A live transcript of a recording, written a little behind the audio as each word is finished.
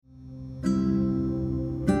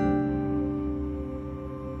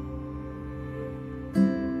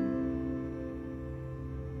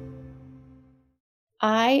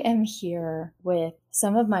I am here with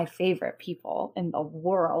some of my favorite people in the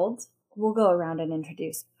world. We'll go around and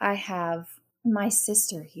introduce. I have my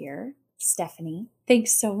sister here, Stephanie.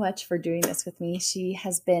 Thanks so much for doing this with me. She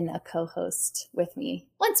has been a co-host with me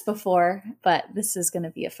once before, but this is going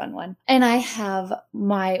to be a fun one. And I have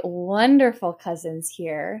my wonderful cousins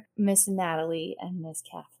here, Miss Natalie and Miss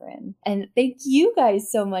Katherine. And thank you guys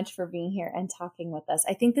so much for being here and talking with us.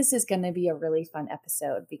 I think this is going to be a really fun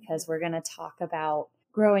episode because we're going to talk about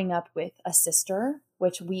growing up with a sister,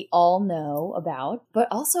 which we all know about, but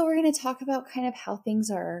also we're going to talk about kind of how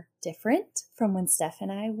things are different from when Steph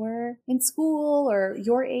and I were in school or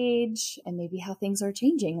your age, and maybe how things are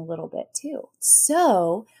changing a little bit too.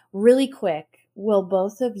 So really quick, will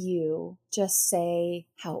both of you just say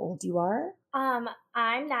how old you are? I'm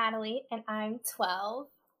Natalie and I'm 12.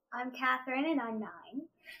 I'm Katherine and I'm 9.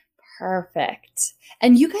 Perfect.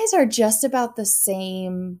 And you guys are just about the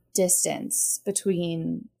same distance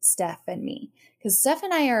between Steph and me. Because Steph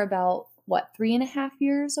and I are about, 3.5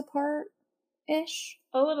 years apart-ish?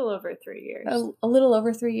 A little over 3 years. A little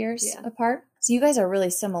over 3 years apart. So you guys are really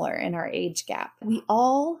similar in our age gap. We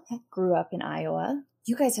all grew up in Iowa.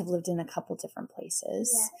 You guys have lived in a couple different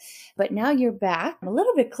places. Yes. But now you're back a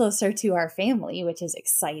little bit closer to our family, which is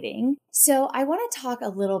exciting. So I want to talk a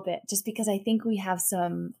little bit, just because I think we have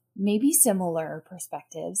some maybe similar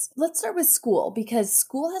perspectives. Let's start with school, because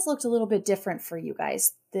school has looked a little bit different for you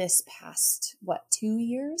guys this past, 2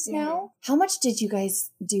 years now? How much did you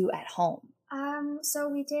guys do at home? So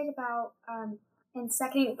we did about, in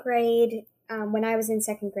second grade, when I was in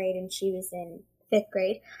second grade and she was in 5th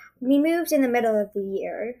grade, we moved in the middle of the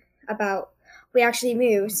year. We actually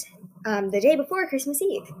moved the day before Christmas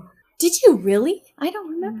Eve. Did you really? I don't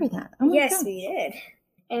remember that. Oh my Yes, God. we did.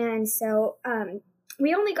 And so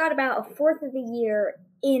we only got about a fourth of the year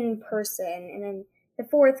in person, and then the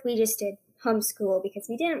fourth we just did homeschool because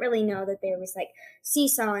we didn't really know that there was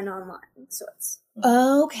seesaw and online sorts.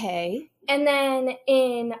 Okay. And then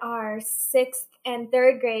in our 6th and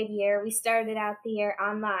 3rd grade year, we started out the year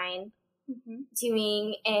online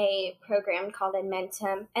doing a program called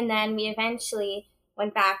Admentum. And then we eventually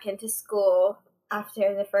went back into school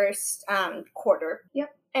after the first quarter.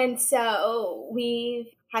 Yep. And so we've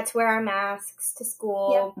had to wear our masks to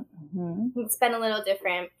school. Yep. Mm-hmm. It's been a little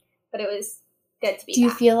different, but it was good to be Do you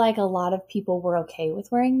back. feel like a lot of people were okay with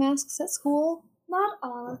wearing masks at school? Not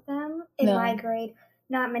all of them. In my grade,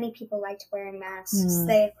 not many people liked wearing masks.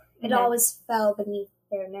 It always fell beneath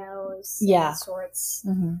their nose and sorts.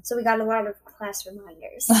 Mm-hmm. So we got a lot of class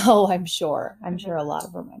reminders. Oh, I'm sure. I'm sure a lot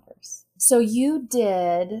of reminders. So you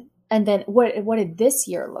did, and then what did this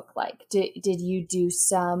year look like? Did you do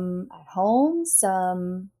some at home,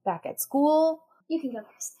 some back at school? You can go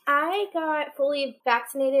first. I got fully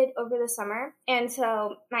vaccinated over the summer, and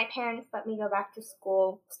so my parents let me go back to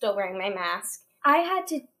school still wearing my mask. I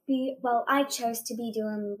chose to be dual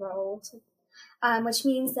enrolled, which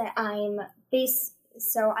means that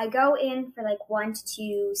so I go in for 1 to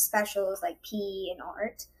 2 specials like PE and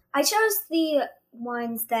art. I chose the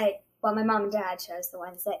ones that, my mom and dad chose the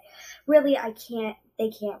ones that really they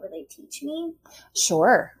can't really teach me.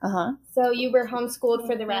 Sure. Uh-huh. So you were homeschooled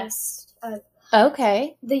for the rest of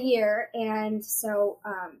the year, and so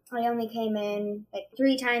I only came in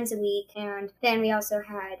 3 times a week, and then we also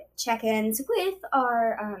had check-ins with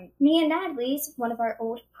our me and Natalie's, one of our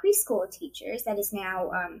old preschool teachers that is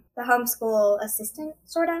now the homeschool assistant,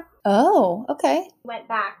 sort of. Oh, okay. Went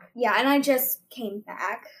back. Yeah, and I just came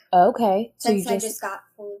back. Okay. So since I just got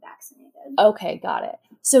fully vaccinated. Okay, got it.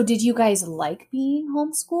 So did you guys like being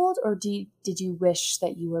homeschooled, or did you wish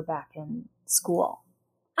that you were back in school?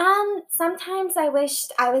 Sometimes I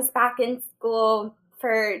wished I was back in school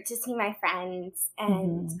to see my friends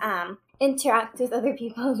and interact with other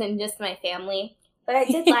people than just my family. But I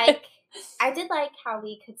did like how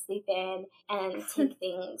we could sleep in and take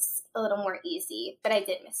things a little more easy. But I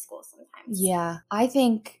did miss school sometimes. Yeah,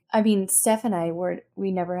 Steph and I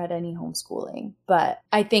we never had any homeschooling, but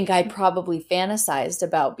I think I probably fantasized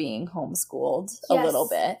about being homeschooled a little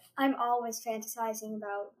bit. I'm always fantasizing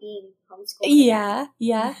about being homeschooled. Yeah.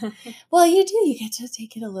 Well, you do. You get to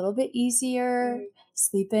take it a little bit easier,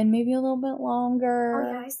 sleep in maybe a little bit longer.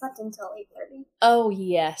 Oh, yeah, I slept until 8:30. Oh,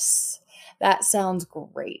 yes. That sounds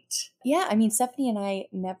great. Yeah, Stephanie and I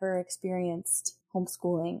never experienced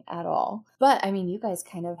homeschooling at all. But, you guys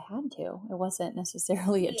kind of had to. It wasn't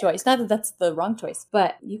necessarily a choice. Not that that's the wrong choice,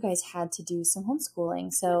 but you guys had to do some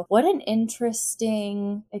homeschooling. So what an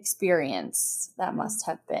interesting experience that must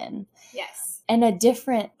have been. Yes. And a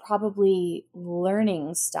different, probably,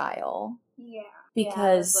 learning style. Yeah.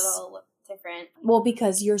 Because it was a little different. Well,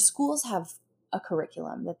 because your schools have a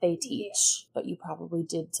curriculum that they teach, but you probably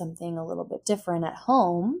did something a little bit different at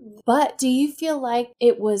home. But do you feel like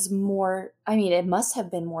it was more, I mean, it must have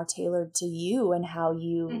been more tailored to you and how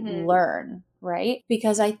you learn, right?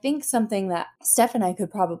 Because I think something that Steph and I could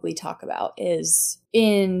probably talk about is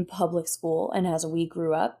in public school, and as we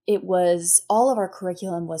grew up, it was all of our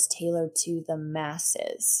curriculum was tailored to the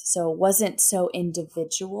masses. So it wasn't so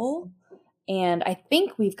individual. And I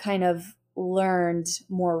think we've kind of learned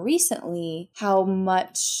more recently how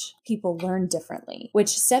much people learn differently,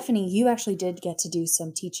 which Stephanie, you actually did get to do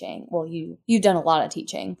some teaching. Well, you've done a lot of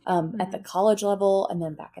teaching at the college level and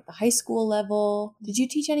then back at the high school level. Did you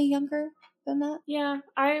teach any younger than that? Yeah,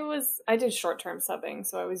 I did short-term subbing,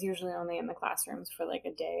 so I was usually only in the classrooms for like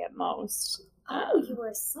a day at most. You were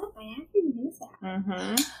a sub. I never knew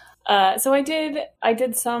that. So I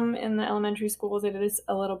did some in the elementary schools. I did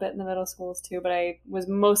a little bit in the middle schools too, but I was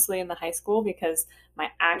mostly in the high school because my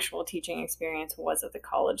actual teaching experience was at the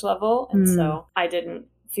college level. And so I didn't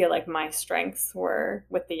feel like my strengths were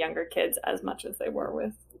with the younger kids as much as they were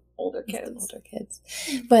with older kids.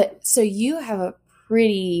 But so you have a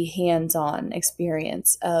pretty hands-on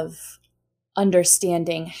experience of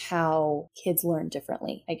understanding how kids learn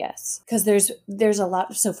differently, I guess. Because there's a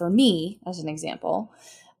lot. So for me, as an example,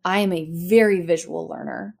 I am a very visual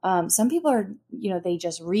learner. Some people are, they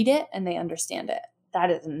just read it and they understand it. That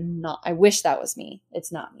is not, I wish that was me.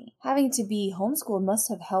 It's not me. Having to be homeschooled must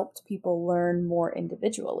have helped people learn more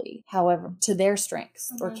individually, however, to their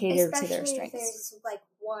strengths or cater to their strengths. Especially if there's like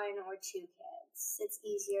one or two kids. It's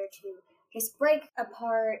easier to just break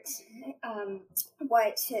apart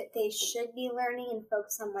what they should be learning and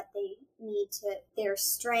focus on what they need to, their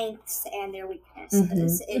strengths and their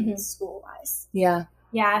weaknesses in school-wise. Yeah.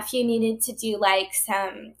 Yeah, if you needed to do like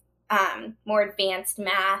some more advanced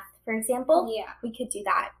math, for example, we could do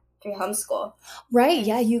that through homeschool. Right.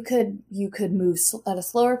 Yeah, you could move at a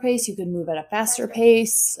slower pace. You could move at a faster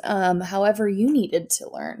pace, however you needed to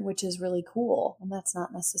learn, which is really cool. And that's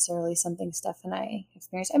not necessarily something Steph and I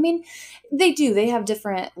experienced. I mean, they do. They have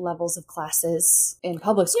different levels of classes in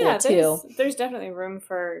public school too. There's definitely room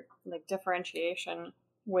for like differentiation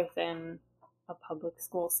within a public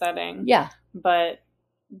school setting. Yeah. But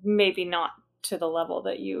maybe not to the level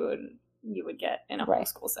that you would get in a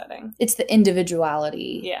homeschool setting. It's the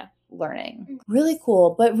individuality learning. Really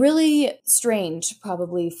cool, but really strange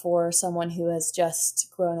probably for someone who has just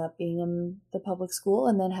grown up being in the public school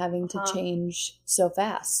and then having to change so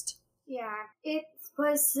fast. Yeah, it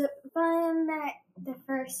was fun at the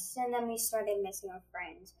first, and then we started missing our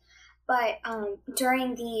friends. But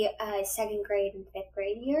during the second grade and fifth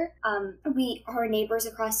grade year, our neighbors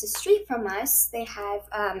across the street from us, they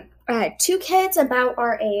have two kids about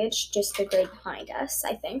our age, just a grade behind us,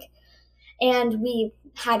 I think. And we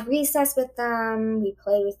had recess with them. We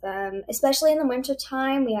played with them, especially in the winter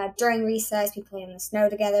time. During recess, we played in the snow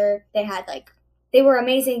together. They were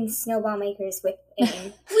amazing snowball makers with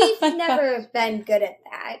aim. We've never been good at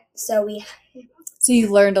that, so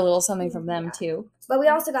you learned a little something from them too. But we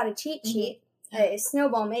also got a cheat sheet, a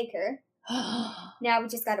snowball maker. Now we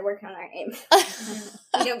just got to work on our aim.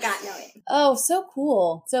 We don't got no aim. Oh, so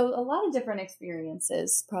cool. So a lot of different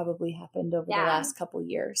experiences probably happened over the last couple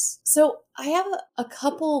years. So I have a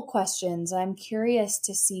couple questions. I'm curious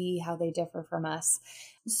to see how they differ from us.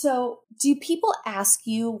 So do people ask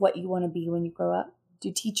you what you want to be when you grow up?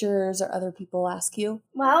 Do teachers or other people ask you?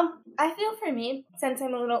 Well, I feel for me, since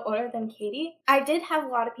I'm a little older than Katie, I did have a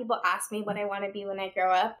lot of people ask me what I want to be when I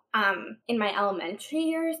grow up in my elementary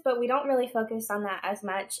years, but we don't really focus on that as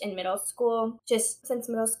much in middle school. Just since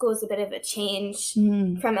middle school is a bit of a change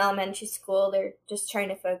from elementary school, they're just trying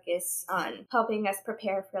to focus on helping us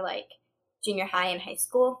prepare for like junior high and high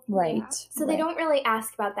school. Right. Yeah. So they don't really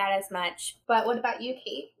ask about that as much. But what about you,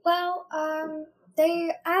 Kate? Well,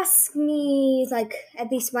 they ask me like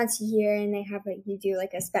at least once a year, and you do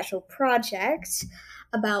like a special project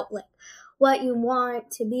about like what you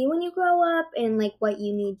want to be when you grow up and like what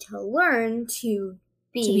you need to learn to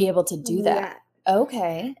be able to do that.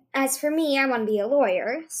 Okay. As for me, I want to be a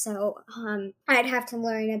lawyer, so I'd have to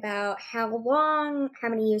learn about how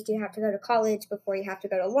many years do you have to go to college before you have to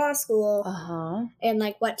go to law school, and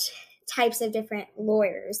like what types of different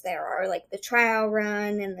lawyers there are, like the trial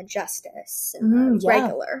run and the justice and the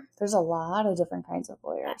regular. There's a lot of different kinds of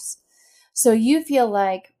lawyers. So you feel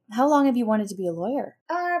like, how long have you wanted to be a lawyer?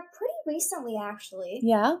 Pretty recently, actually.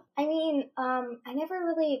 Yeah? I mean, I never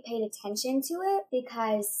really paid attention to it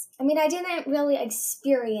because, I didn't really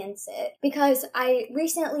experience it because I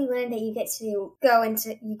recently learned that you get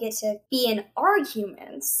to be in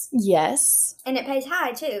arguments. Yes. And it pays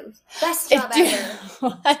high, too. Best job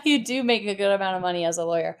ever. You do make a good amount of money as a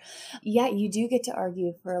lawyer. Yeah, you do get to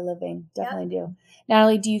argue for a living. Definitely do.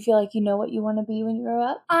 Natalie, do you feel like you know what you want to be when you grow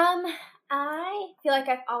up? I feel like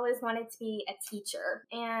I've always wanted to be a teacher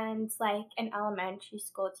and like an elementary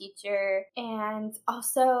school teacher. And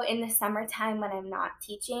also in the summertime when I'm not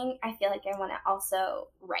teaching, I feel like I want to also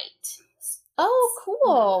write. Oh,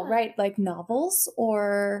 cool. Right. Like novels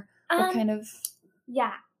or what kind of?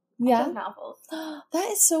 Yeah. Yeah. Novels.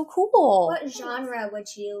 That is so cool. What genre would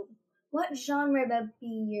be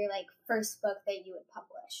your like first book that you would publish?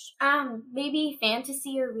 Maybe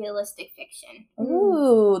fantasy or realistic fiction.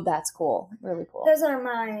 Ooh, that's cool. Really cool. Those are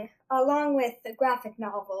along with the graphic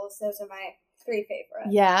novels, those are my 3 favorites.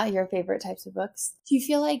 Yeah, your favorite types of books. Do you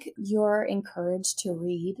feel like you're encouraged to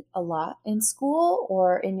read a lot in school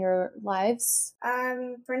or in your lives?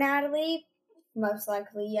 For Natalie, most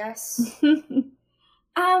likely yes.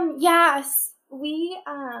 Yes.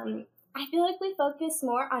 I feel like we focus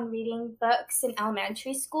more on reading books in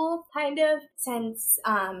elementary school, kind of, since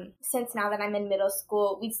now that I'm in middle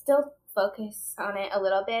school, we still focus on it a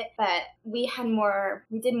little bit, but we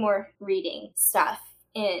did more reading stuff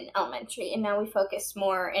in elementary, and now we focus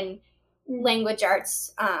more in language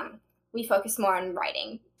arts. We focus more on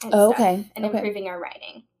writing and stuff, and improving our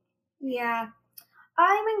writing. Yeah.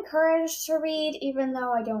 I'm encouraged to read even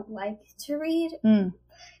though I don't like to read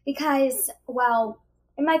because, well,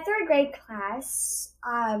 in my 3rd grade class,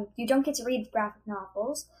 you don't get to read graphic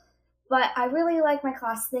novels, but I really like my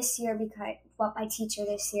class this year my teacher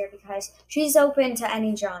this year because she's open to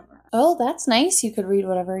any genre. Oh, that's nice. You could read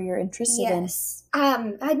whatever you're interested in. Yes.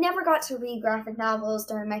 I never got to read graphic novels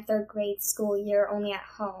during my 3rd grade school year, only at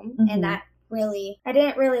home, and I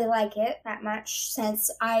didn't really like it that much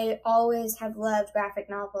since I always have loved graphic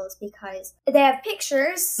novels because they have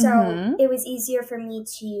pictures, so it was easier for me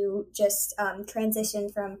to just transition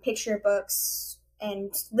from picture books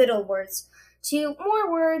and little words to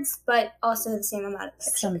more words, but also the same amount of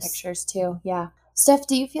pictures. Some pictures too, yeah. Steph,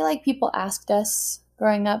 do you feel like people asked us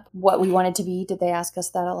growing up what we wanted to be? Did they ask us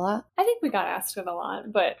that a lot? I think we got asked it a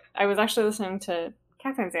lot, but I was actually listening to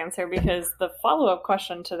Catherine's answer because the follow-up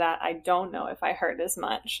question to that, I don't know if I heard as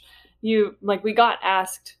much. We got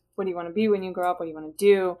asked, what do you want to be when you grow up? What do you want to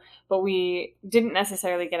do? But we didn't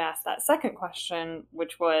necessarily get asked that second question,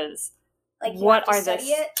 which was, what are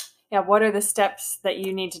the steps that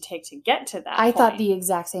you need to take to get to that I point? thought the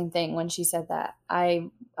exact same thing when she said that. I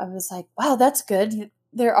was like, wow, that's good.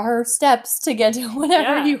 There are steps to get to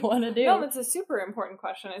whatever you want to do. No, that's a super important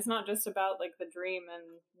question. It's not just about like the dream and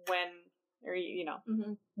when, or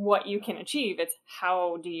what you can achieve. It's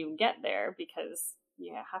how do you get there, because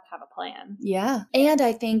you have to have a plan. Yeah. And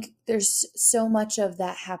I think there's so much of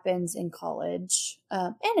that happens in college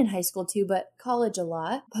and in high school too, but college a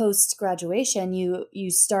lot. Post graduation, you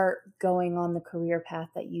start going on the career path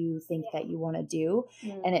that you think that you want to do.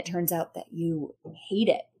 And it turns out that you hate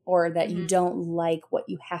it, or that you don't like what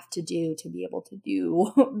you have to do to be able to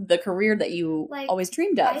do the career that you always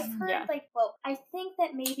dreamed of. I've heard, I think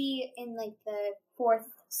that maybe in, the 4th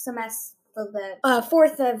semester, the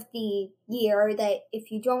 4th of the year, that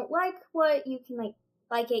if you don't like what you can,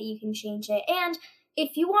 like it, you can change it. And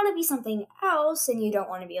if you want to be something else and you don't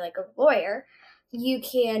want to be, a lawyer, you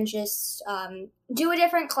can just do a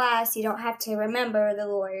different class. You don't have to remember the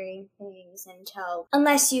lawyering things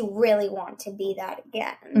unless you really want to be that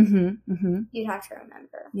again. You'd have to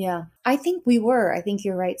remember. Yeah. I think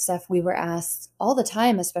you're right, Steph. We were asked all the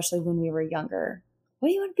time, especially when we were younger, what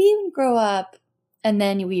do you want to be when you grow up? And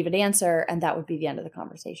then we would answer, and that would be the end of the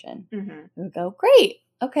conversation. We would go, great.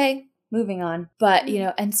 Okay. Moving on. But,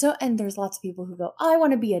 and there's lots of people who go, oh, I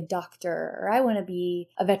want to be a doctor, or I want to be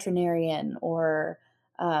a veterinarian, or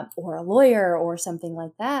a lawyer, or something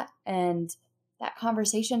like that. And that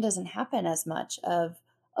conversation doesn't happen as much of,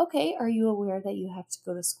 okay, are you aware that you have to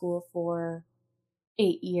go to school for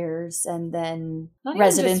 8 years and then not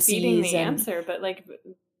residencies? Even just feeding the answer, but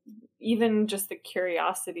even just the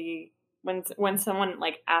curiosity. When someone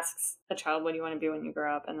asks a child, what do you want to be when you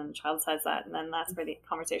grow up? And then the child says that, and then that's where the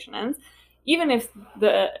conversation ends. Even if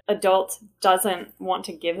the adult doesn't want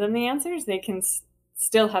to give them the answers, they can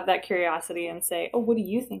still have that curiosity and say, oh, what do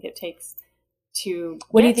you think it takes to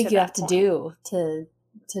what do you think you have to do to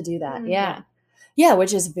do that? Yeah,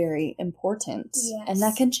 which is very important. Yes. And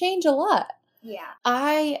that can change a lot. Yeah.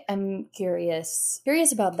 I am curious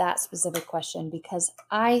about that specific question because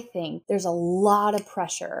I think there's a lot of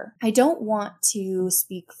pressure. I don't want to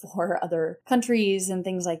speak for other countries and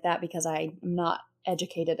things like that because I'm not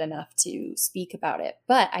educated enough to speak about it.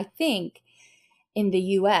 But I think in the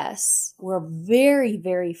US, we're very,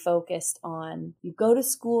 very focused on you go to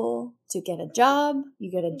school to get a job,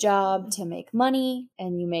 you get a job to make money,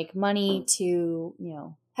 and you make money to,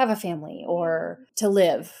 have a family or to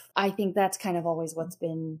live. I think that's kind of always what's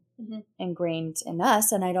been ingrained in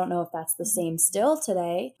us. And I don't know if that's the same still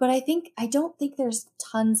today, but I don't think there's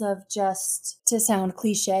tons of, just to sound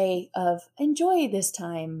cliche, of enjoy this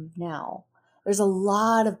time now. There's a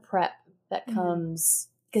lot of prep that comes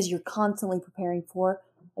because you're constantly preparing for,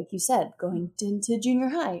 like you said, going into junior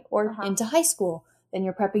high or into high school. Then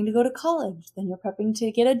you're prepping to go to college. Then you're prepping to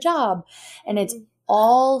get a job. And it's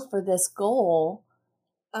all for this goal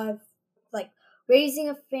of like raising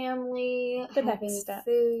a family, The having next step.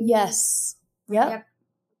 food. Yes. Yep.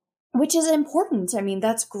 Which is important. I mean,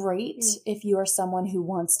 that's great if you are someone who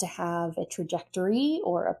wants to have a trajectory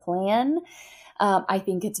or a plan. I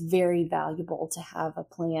think it's very valuable to have a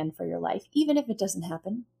plan for your life, even if it doesn't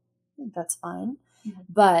happen. I think that's fine.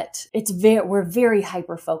 But we're very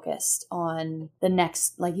hyper focused on the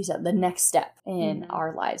next, like you said, the next step in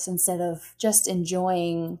our lives instead of just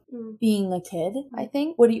enjoying being a kid. I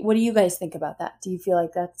think. What do you guys think about that? Do you feel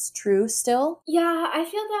like that's true still? Yeah, I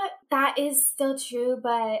feel that is still true,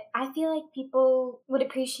 but I feel like people would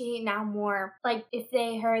appreciate now more, like if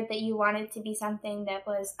they heard that you wanted to be something that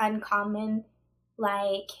was uncommon,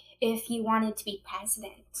 like if you wanted to be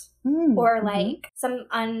president or like some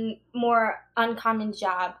more uncommon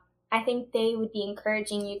job. I think they would be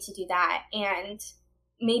encouraging you to do that, and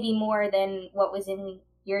maybe more than what was in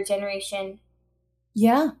your generation.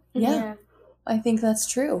 Yeah. I think that's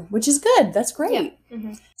true, which is good. That's great.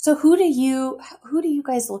 Yeah. So who do you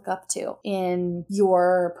guys look up to in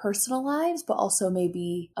your personal lives, but also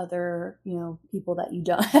maybe other, people that you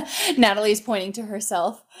don't? Natalie's pointing to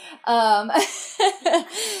herself.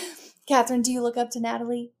 Katherine, do you look up to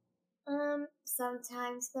Natalie?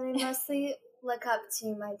 Sometimes, but I mostly look up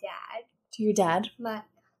to my dad. To your dad?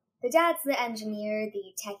 The dad's the engineer,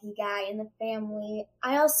 the techie guy in the family.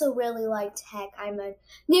 I also really like tech. I'm a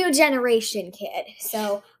new generation kid,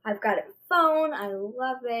 so I've got a phone. I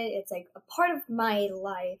love it. It's like a part of my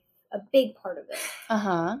life, a big part of it.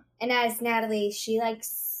 And as Natalie, she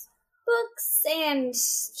likes books, and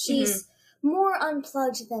she's more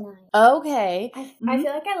unplugged than I am. Okay. I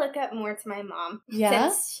feel like I look up more to my mom. Yeah?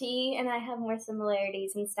 Since she and I have more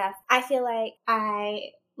similarities and stuff. I feel like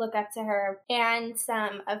I look up to her and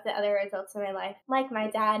some of the other adults in my life, like my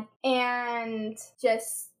dad, and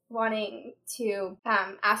just wanting to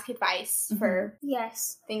ask advice for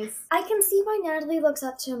things. I can see why Natalie looks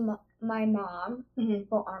up to my mom.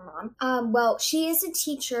 Well, our mom. Well, she is a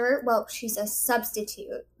teacher. Well, she's a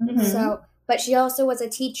substitute. But she also was a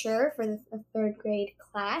teacher for the third grade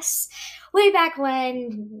class way back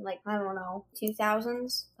when, like, I don't know,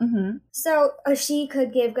 2000s. So she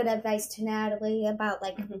could give good advice to Natalie about,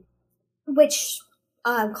 like, which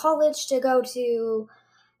college to go to.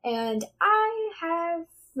 And I have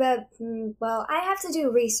to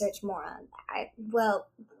do research more on that. Well,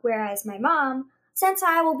 whereas my mom, since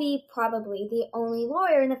I will be probably the only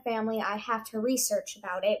lawyer in the family, I have to research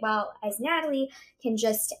about it, while as Natalie can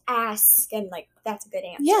just ask, and, like, that's a good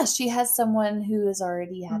answer. Yeah, she has someone who has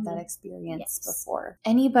already had that experience before.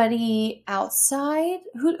 Anybody outside?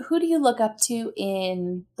 Who do you look up to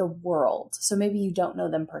in the world? So maybe you don't know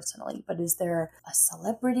them personally, but is there a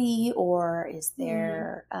celebrity or is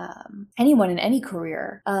there anyone in any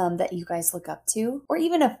career that you guys look up to? Or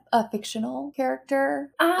even a fictional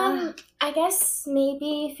character? I guess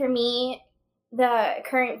maybe for me, the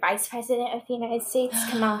current Vice President of the United States,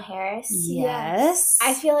 Kamala Harris. Yes.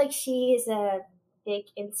 I feel like she is a big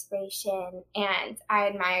inspiration, and I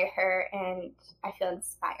admire her, and I feel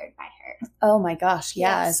inspired by her. Oh my gosh,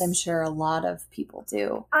 yeah, as I'm sure a lot of people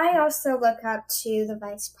do. I also look up to the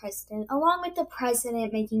Vice President, along with the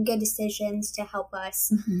President, making good decisions to help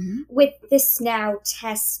us with this now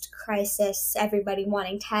test crisis, everybody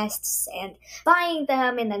wanting tests and buying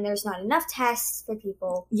them, and then there's not enough tests for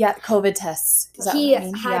people. Yeah, COVID tests. He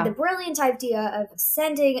had the brilliant idea of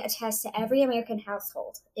sending a test to every American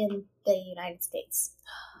household in the United States.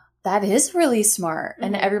 That is really smart.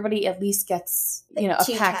 And everybody at least gets, a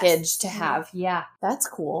package tests to have. Yeah, that's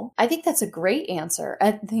cool. I think that's a great answer.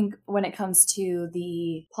 I think when it comes to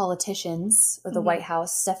the politicians or the White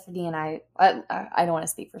House, Stephanie and I don't want to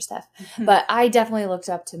speak for Steph, but I definitely looked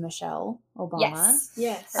up to Michelle Obama.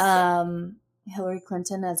 Yes. Hillary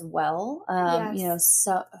Clinton as well.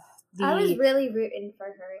 So I was really rooting for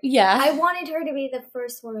her. Yeah. I wanted her to be the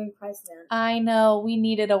first woman president. I know. We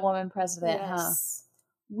needed a woman president, Yes.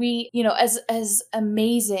 We, as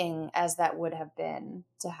amazing as that would have been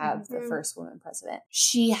to have the first woman president,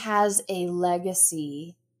 she has a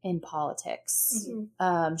legacy in politics.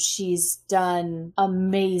 She's done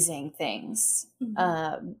amazing things,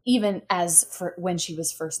 even when she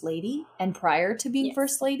was first lady and prior to being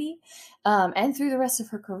first lady, and through the rest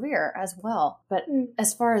of her career as well. But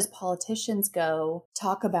as far as politicians go,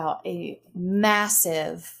 talk about a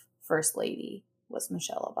massive first lady was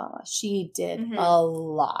Michelle Obama. She did a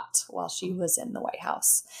lot while she was in the White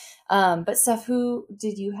House. But Steph, who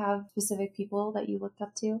did you have specific people that you looked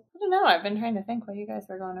up to? I don't know. I've been trying to think while you guys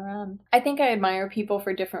were going around. I think I admire people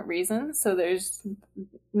for different reasons. So there's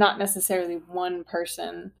not necessarily one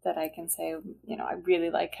person that I can say, I really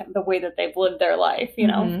like the way that they've lived their life,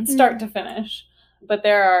 start to finish. But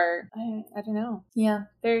there are, I don't know. Yeah.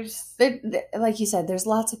 Like you said, there's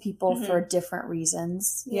lots of people for different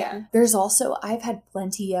reasons. Yeah. There's also, I've had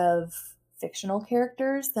plenty of fictional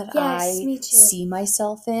characters that I see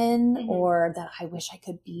myself in or that I wish I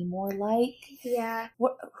could be more like. Yeah.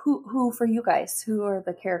 Who for you guys? Who are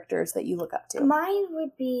the characters that you look up to? Mine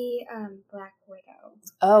would be Black Widow.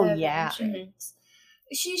 Oh, yeah.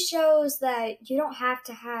 She shows that you don't have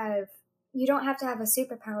to have a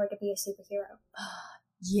superpower to be a superhero.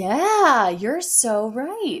 Yeah, you're so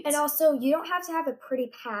right. And also, you don't have to have a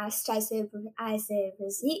pretty past as it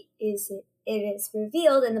is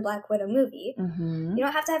revealed in the Black Widow movie. You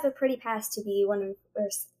don't have to have a pretty past to be one of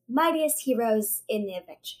the mightiest heroes in the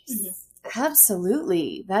Avengers.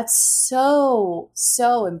 Absolutely. That's so,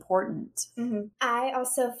 so important. I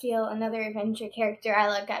also feel another Avenger character I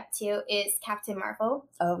look up to is Captain Marvel.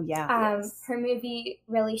 Oh, yeah. Her movie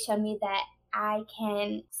really showed me that I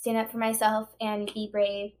can stand up for myself and be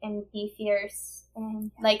brave and be fierce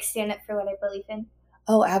and stand up for what I believe in.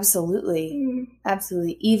 Oh, absolutely.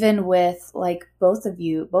 Absolutely. Even with both of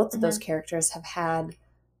those characters have had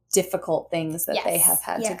difficult things that they have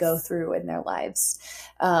had to go through in their lives.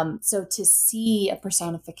 So to see a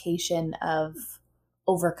personification of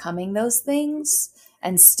overcoming those things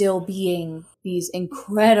and still being these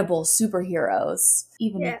incredible superheroes,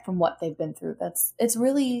 even from what they've been through, it's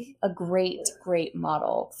really a great, great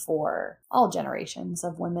model for all generations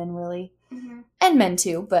of women, really. And men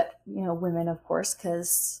too, but women, of course,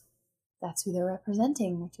 because that's who they're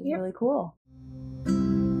representing, which is really cool.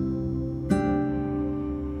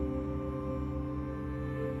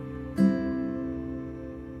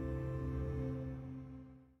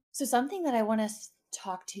 So something that I want to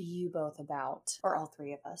talk to you both about, or all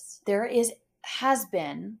three of us, has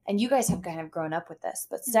been, and you guys have kind of grown up with this,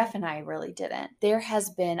 but Steph and I really didn't. There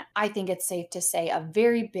has been, I think it's safe to say, a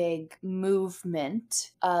very big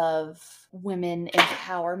movement of women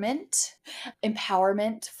empowerment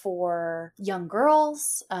for young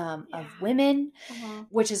girls, of women,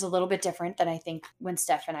 which is a little bit different than I think when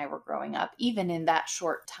Steph and I were growing up. Even in that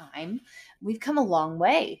short time, we've come a long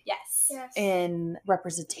way. Yes. In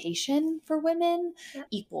representation for women,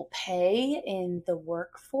 equal pay in the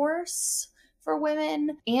workforce for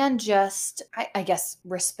women, and just, I guess,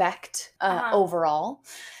 respect overall.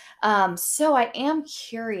 So I am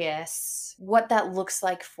curious what that looks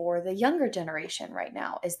like for the younger generation right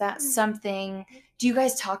now. Is that something, do you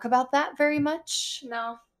guys talk about that very much?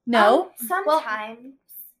 No. No? Sometimes.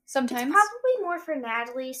 Sometimes? It's probably more for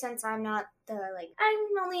Natalie, since I'm not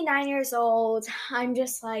I'm only 9 years old. I'm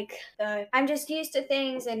just I'm just used to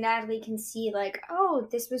things, and Natalie can see oh,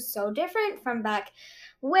 this was so different from back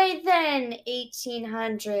way then,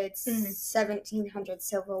 1800s, 1700s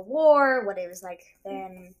Civil War, what it was like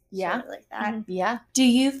then. Yeah. Like that. Yeah. Do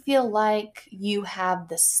you feel like you have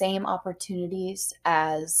the same opportunities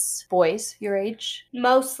as boys your age?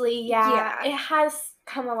 Mostly, yeah. It has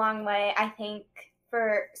come a long way, I think,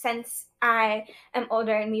 since I am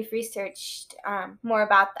older, and we've researched more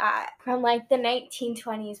about that from the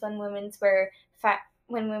 1920s when women were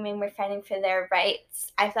fighting for their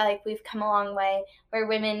rights. I feel like we've come a long way where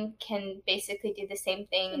women can basically do the same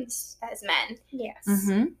things as men. Yes.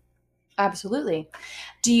 Absolutely.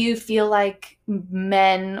 Do you feel like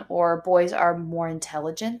men or boys are more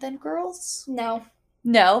intelligent than girls? No.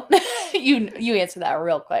 No. You answer that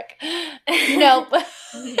real quick. Nope.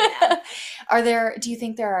 Do you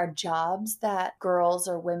think there are jobs that girls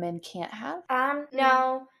or women can't have?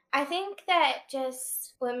 No. I think that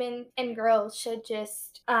just women and girls should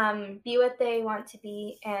just be what they want to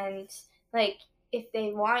be, and if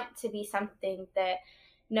they want to be something that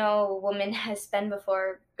no woman has been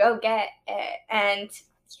before, go get it and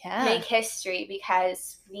make history,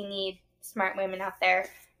 because we need smart women out there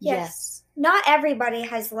Yes. Not everybody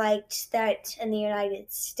has liked that in the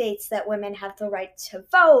United States that women have the right to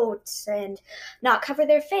vote and not cover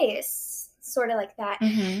their face, sort of like that.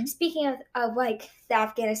 Mm-hmm. Speaking of like the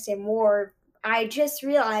Afghanistan war, I just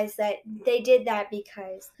realized that they did that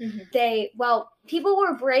because people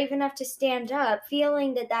were brave enough to stand up,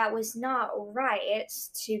 feeling that that was not right,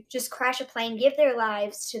 to just crash a plane, give their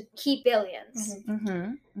lives to keep billions.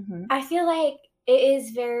 I feel like it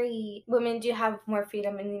is women do have more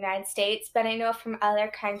freedom in the United States, but I know from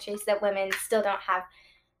other countries that women still don't have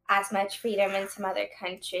as much freedom in some other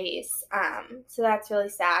countries. So that's really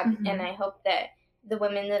sad, and I hope that the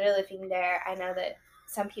women that are living there, I know that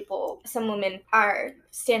some women are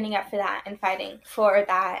standing up for that and fighting for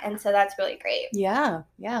that, and so that's really great. Yeah.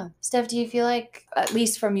 Steph, do you feel like, at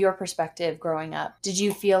least from your perspective growing up, did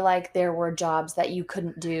you feel like there were jobs that you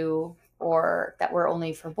couldn't do or that were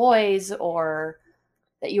only for boys, or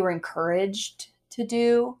that you were encouraged to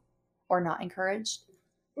do or not encouraged?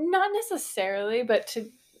 Not necessarily, but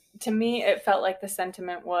to me, it felt like the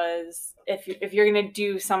sentiment was if you're going to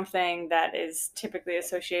do something that is typically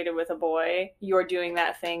associated with a boy, you're doing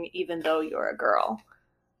that thing even though you're a girl.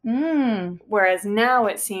 Whereas now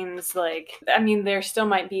it seems like, I mean, there still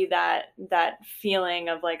might be that feeling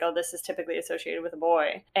of like, oh, this is typically associated with a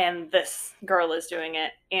boy, and this girl is doing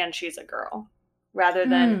it, and she's a girl. Rather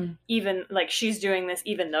than even like she's doing this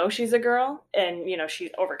even though she's a girl, and you know,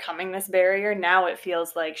 she's overcoming this barrier. Now it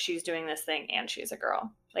feels like she's doing this thing and she's a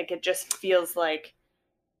girl. Like it just feels like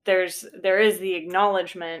there is the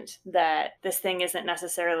acknowledgement that this thing isn't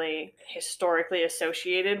necessarily historically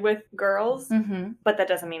associated with girls, but that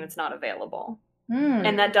doesn't mean it's not available.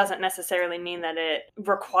 And that doesn't necessarily mean that it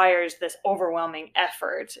requires this overwhelming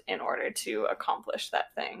effort in order to accomplish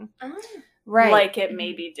that thing. Right. Like it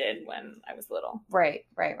maybe did when I was little. Right.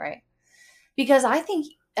 Because I think,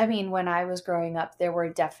 I mean, when I was growing up, there were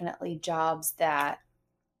definitely jobs that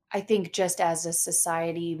I think just as a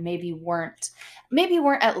society maybe weren't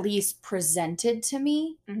at least presented to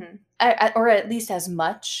me, or at least as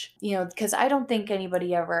much, you know, because I don't think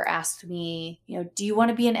anybody ever asked me, you know, do you want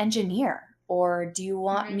to be an engineer? Or do you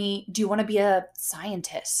want to be a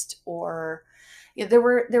scientist? Or you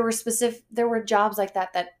know, there were jobs like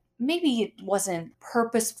that maybe it wasn't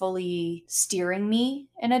purposefully steering me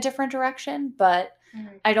in a different direction, but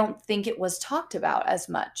I don't think it was talked about as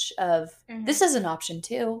much of this is an option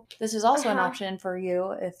too. This is also an option for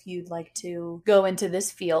you if you'd like to go into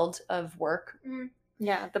this field of work.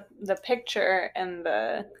 Yeah, the picture and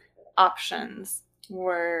the options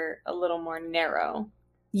were a little more narrow.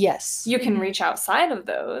 Yes. You can reach outside of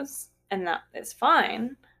those, and that is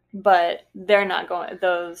fine, but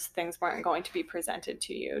those things weren't going to be presented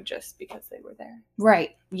to you just because they were there.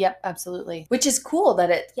 Right. Yep, absolutely. Which is cool that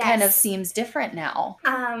it kind of seems different now.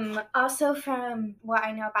 Also from what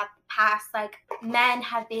I know about the past, like men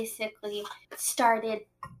have basically started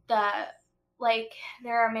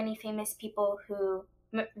there are many famous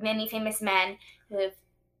men who have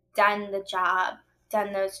done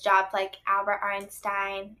those jobs, like Albert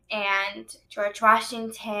Einstein and George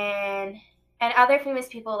Washington and other famous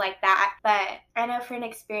people like that. But I know for an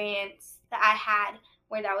experience that I had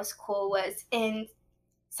where that was cool was in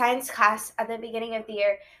science class at the beginning of the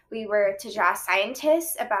year. We were to draw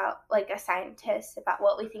scientists about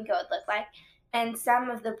what we think it would look like. And some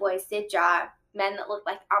of the boys did draw men that looked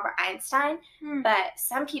like Albert Einstein, but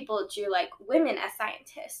some people drew like women as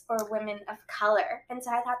scientists or women of color. And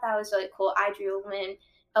so I thought that was really cool. I drew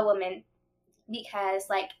a woman because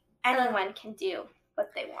like anyone can do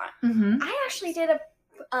what they want. I actually did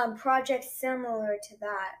a project similar to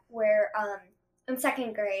that where in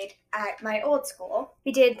second grade at my old school,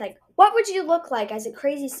 we did like, what would you look like as a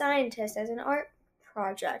crazy scientist as an art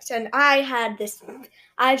project? And I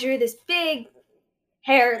drew this big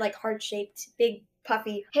hair, like heart-shaped, big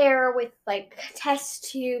puffy hair with like test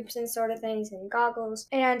tubes and sort of things and goggles.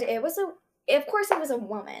 And of course it was a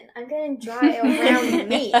woman. I'm going to draw it around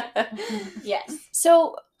me. Yes.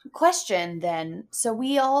 So question then. So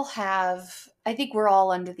I think we're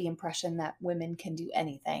all under the impression that women can do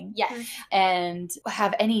anything. Yes. And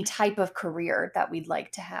have any type of career that we'd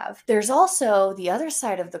like to have. There's also the other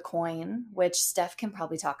side of the coin, which Steph can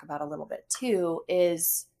probably talk about a little bit too,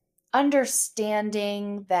 is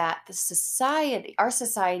understanding that our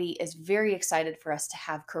society is very excited for us to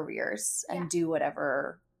have careers and do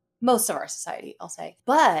whatever. Most of our society, I'll say.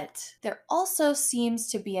 But there also seems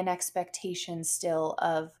to be an expectation still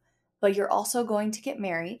but you're also going to get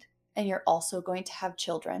married and you're also going to have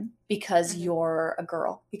children because you're a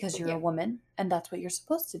girl, because you're a woman, and that's what you're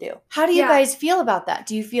supposed to do. How do you guys feel about that?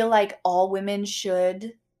 Do you feel like all women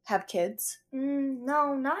should have kids?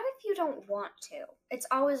 No, not if you don't want to. It's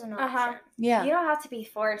always an option. Yeah. You don't have to be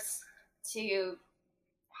forced to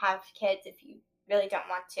have kids if you really don't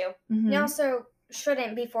want to. You also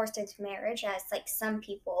shouldn't be forced into marriage, as like some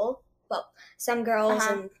people, some girls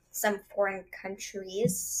in some foreign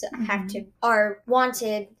countries are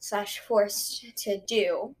wanted / forced to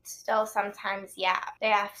do. Still, sometimes, they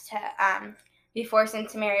have to be forced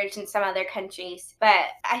into marriage in some other countries. But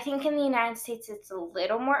I think in the United States, it's a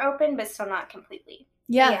little more open, but still not completely.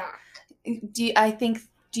 Yeah. Do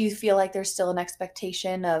you feel like there's still an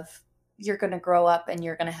expectation of you're going to grow up and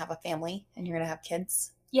you're going to have a family and you're going to have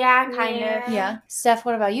kids? Yeah, kind of. Yeah. Steph,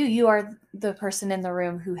 what about you? You are the person in the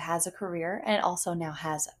room who has a career and also now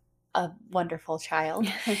has a wonderful child.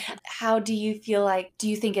 How do you feel like, do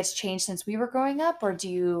you think it's changed since we were growing up, or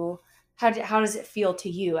how does it feel to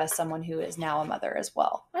you as someone who is now a mother as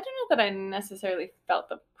well? I don't know that I necessarily felt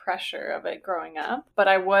the pressure of it growing up, but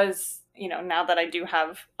I was, now that I do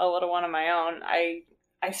have a little one of my own,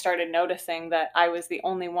 I started noticing that I was the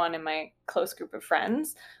only one in my close group of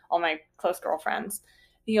friends, all my close girlfriends,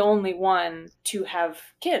 the only one to have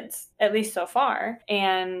kids, at least so far.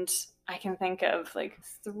 And I can think of like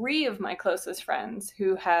 3 of my closest friends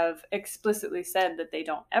who have explicitly said that they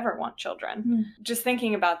don't ever want children. Just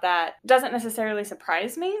thinking about that doesn't necessarily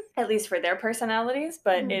surprise me, at least for their personalities,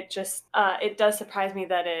 but it just, it does surprise me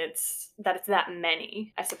that it's that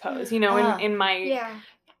many, I suppose. In my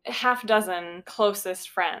half dozen closest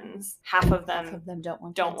friends, half of them don't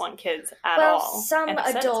want kids at all. Some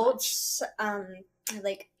adults,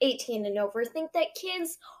 like 18 and over, think that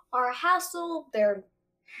kids are a hassle. They're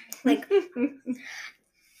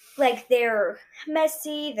they're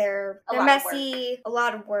messy. They're messy, a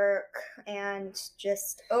lot of work, and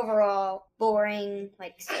just overall boring,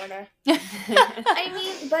 sort of. I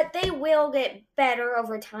mean, but they will get better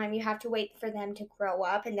over time. You have to wait for them to grow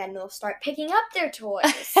up, and then they'll start picking up their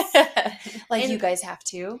toys. You guys have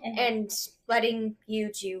to. And letting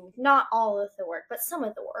you do not all of the work, but some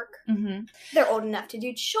of the work. They're old enough to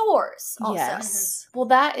do chores also. Yes. Well,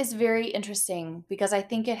 that is very interesting because I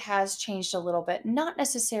think it has changed a little bit. Not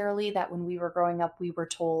necessarily that when we were growing up, we were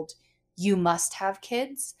told you must have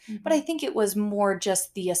kids, but I think it was more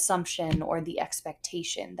just the assumption or the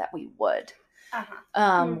expectation that we would.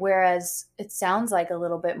 Whereas it sounds like a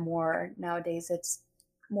little bit more nowadays, it's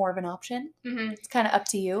more of an option. It's kind of up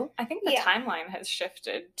to you. I think the timeline has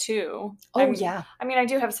shifted too. I mean, I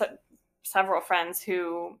do have several friends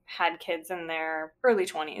who had kids in their early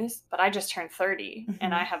 20s, but I just turned 30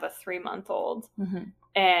 and I have a 3-month-old.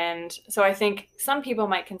 And so I think some people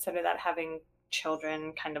might consider that having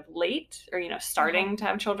children kind of late, or starting to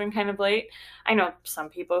have children kind of late. I know some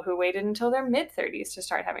people who waited until their mid-30s to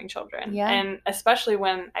start having children. And especially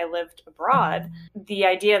when I lived abroad, the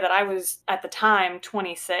idea that I was at the time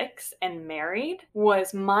 26 and married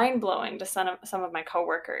was mind-blowing to some of my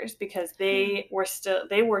coworkers, because they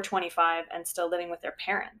were 25 and still living with their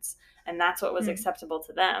parents, and that's what was acceptable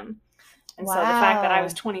to them. And so the fact that I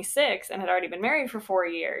was 26 and had already been married for 4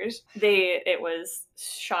 years, it was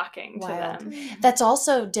shocking to them. That's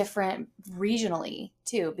also different regionally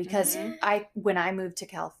too, because when I moved to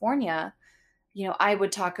California, I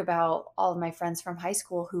would talk about all of my friends from high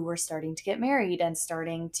school who were starting to get married and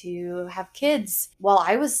starting to have kids while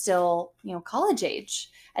I was still, college age.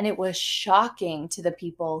 And it was shocking to the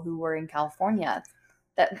people who were in California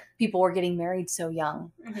that people were getting married so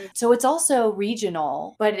young. So it's also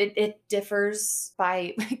regional, but it differs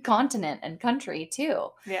by continent and country too.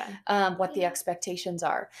 What the expectations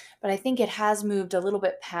are. But I think it has moved a little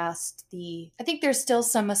bit past I think there's still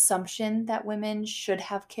some assumption that women should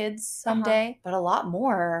have kids someday, but a lot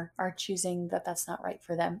more are choosing that that's not right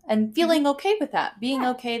for them and feeling okay with that, being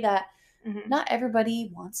okay that not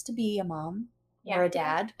everybody wants to be a mom or a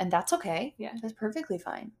dad, and that's okay. That's perfectly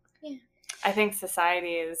fine. I think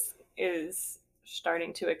society is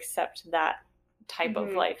starting to accept that type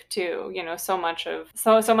of life too. So much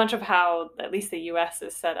of how at least the US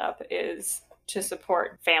is set up is to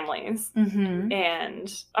support families.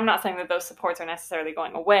 And I'm not saying that those supports are necessarily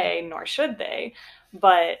going away, nor should they,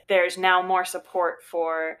 but there's now more support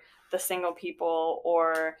for the single people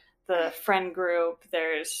or the friend group.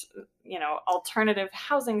 There's, alternative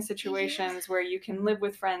housing situations where you can live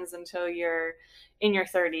with friends until you're in your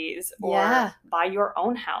 30s, or buy your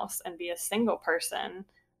own house and be a single person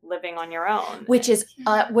living on your own.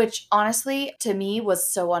 Which honestly to me was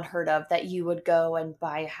so unheard of, that you would go and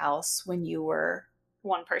buy a house when you were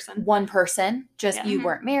one person. One person, just Yeah. you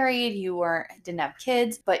weren't married, didn't have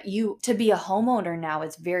kids, but to be a homeowner now,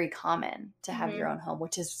 it's very common to have your own home,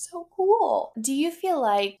 which is so cool. Do you feel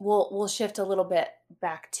like, we'll shift a little bit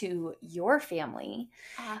back to your family.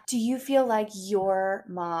 Do you feel like your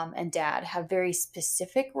mom and dad have very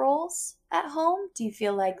specific roles at home? Do you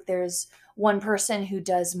feel like there's one person who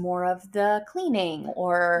does more of the cleaning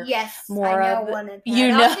or more I know of one of them. You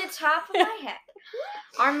know, Off the top of my head,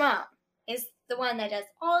 our mom is the one that does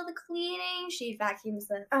all the cleaning. She vacuums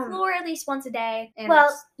the floor at least once a day. And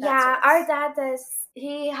our dad does.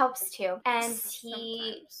 He helps too, and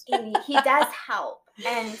he does help,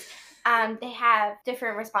 and they have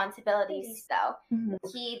different responsibilities. Though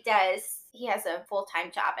he has a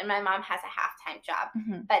full-time job, and my mom has a half-time job,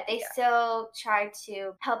 but they still try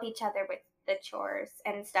to help each other with the chores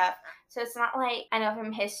and stuff. So it's not like, I know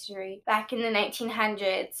from history, back in the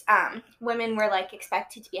 1900s, women were like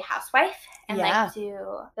expected to be a housewife and like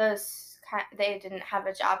do those they didn't have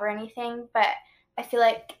a job or anything. But I feel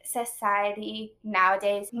like society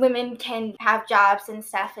nowadays, women can have jobs and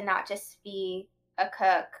stuff and not just be a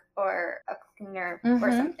cook or a cleaner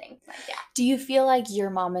or something like that. Do you feel like your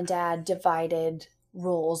mom and dad divided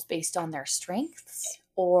roles based on their strengths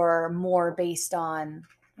or more based on,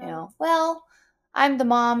 well, I'm the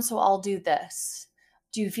mom, so I'll do this?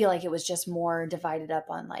 Do you feel like it was just more divided up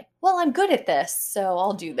on like, well, I'm good at this, so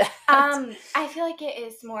I'll do that? I feel like it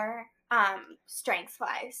is more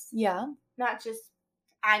strengths-wise. Yeah. Not just,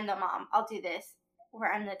 I'm the mom, I'll do this,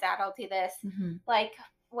 or I'm the dad, I'll do this. Like,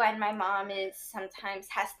 when my mom sometimes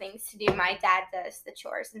has things to do, my dad does the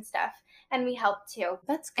chores and stuff, and we help too.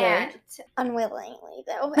 That's good. And unwillingly,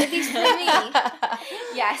 though, at least for me.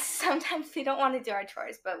 Yes, sometimes we don't want to do our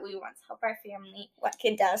chores, but we want to help our family. What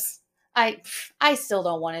kid does? I still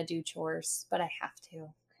don't want to do chores, but I have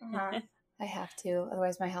to. I have to.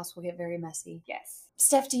 Otherwise, my house will get very messy. Yes.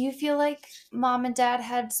 Steph, do you feel like mom and dad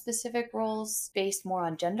had specific roles based more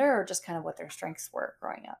on gender or just kind of what their strengths were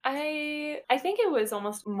growing up? I think it was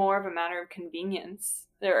almost more of a matter of convenience.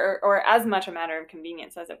 Or as much a matter of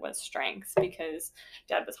convenience as it was strengths, because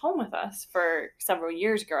dad was home with us for several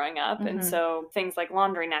years growing up, and so things like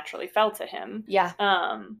laundry naturally fell to him. Yeah.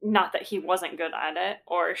 Not that he wasn't good at it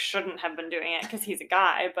or shouldn't have been doing it because he's a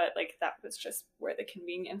guy, but like that was just where the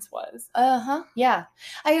convenience was. Yeah.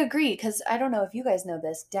 I agree, because I don't know if you guys know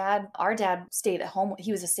this. Our dad stayed at home.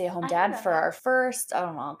 He was a stay-at-home dad for our first, I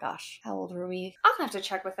don't know, gosh, how old were we? I'll have to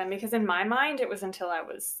check with him because in my mind it was until I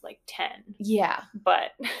was like 10. Yeah. But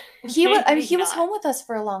he was home with us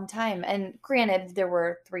for a long time, and granted there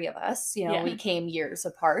were 3 of us, we came years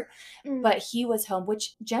apart, but he was home,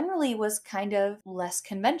 which generally was kind of less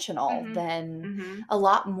conventional than a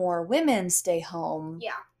lot more women stay home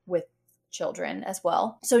with children as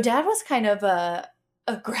well. So dad was kind of a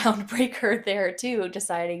groundbreaker there too,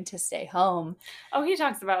 deciding to stay home. Oh, he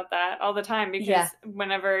talks about that all the time because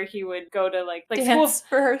whenever he would go to like dance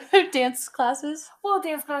school for dance classes. Well,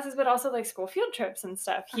 dance classes, but also like school field trips and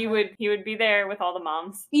stuff. He would be there with all the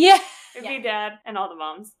moms. Yeah. It'd be dad and all the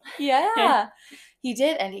moms. Yeah. He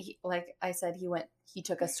did, and he, like I said, he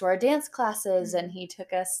took us to our dance classes and he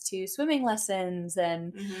took us to swimming lessons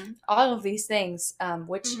and all of these things,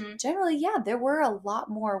 which generally, there were a lot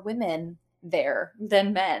more women there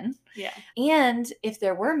than men. Yeah. And if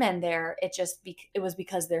there were men there, it was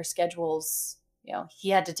because their schedules, he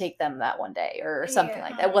had to take them that one day or something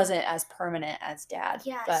like that. It wasn't as permanent as dad.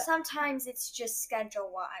 Yeah, but sometimes it's just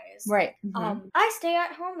schedule-wise. Right. I stay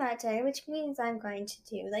at home that day, which means I'm going to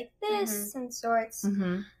do like this and sorts.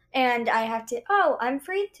 And I have to, I'm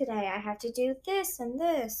free today. I have to do this and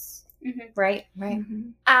this. Right.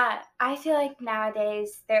 I feel like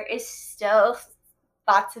nowadays there is still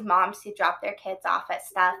lots of moms who drop their kids off at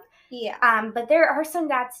stuff. Yeah. But there are some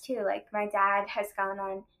dads too. Like my dad has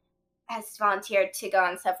volunteered to go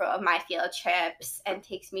on several of my field trips and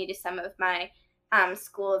takes me to some of my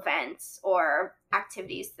school events or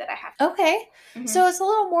activities that I have to. Okay. So it's a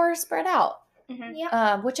little more spread out.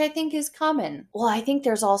 Mm-hmm. Which I think is common. Well, I think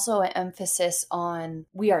there's also an emphasis on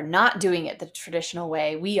we are not doing it the traditional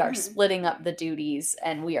way. We are splitting up the duties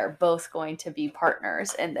and we are both going to be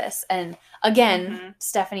partners in this. And again,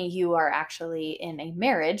 Stephanie, you are actually in a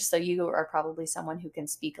marriage, so you are probably someone who can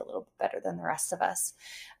speak a little bit better than the rest of us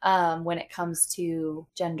when it comes to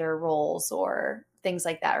gender roles or things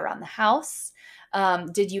like that around the house.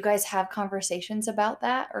 Did you guys have conversations about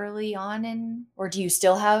that early on, or do you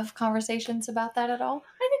still have conversations about that at all?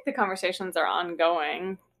 I think the conversations are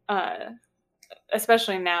ongoing,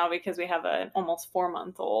 especially now because we have an almost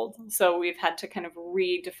 4-month-old. So we've had to kind of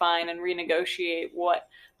redefine and renegotiate what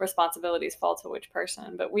responsibilities fall to which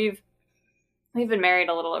person. But we've been married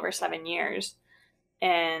a little over 7 years.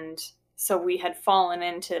 And so we had fallen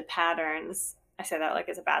into patterns. I say that like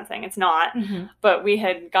it's a bad thing. It's not. Mm-hmm. But we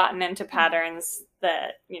had gotten into patterns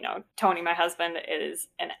that, you know, Tony, my husband, is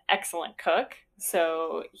an excellent cook.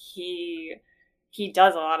 So he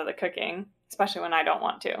does a lot of the cooking, especially when I don't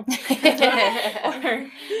want to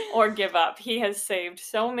or give up. He has saved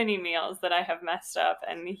so many meals that I have messed up,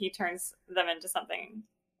 and he turns them into something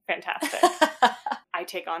fantastic. I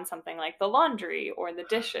take on something like the laundry or the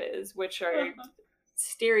dishes, which are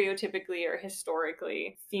stereotypically or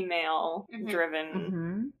historically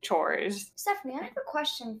female-driven chores. Stephanie, I have a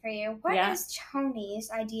question for you. What is Tony's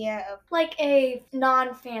idea of, like, a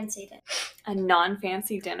non-fancy dinner? A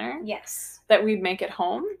non-fancy dinner? Yes. That we'd make at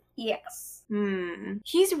home? Yes.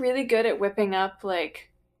 He's really good at whipping up, like,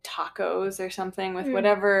 tacos or something with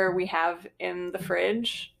whatever we have in the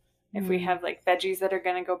fridge. If we have, like, veggies that are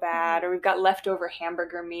going to go bad, or we've got leftover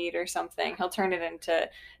hamburger meat or something, he'll turn it into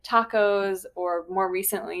tacos. Or more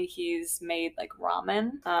recently, he's made, like,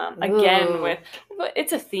 ramen. Again,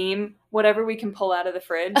 it's a theme. Whatever we can pull out of the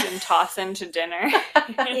fridge and toss into dinner.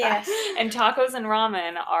 Yes. And tacos and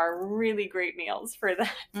ramen are really great meals for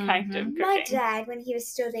that kind of cooking. My dad, when he was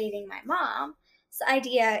still dating my mom,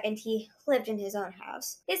 idea, and he lived in his own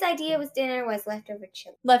house, his idea was dinner was leftover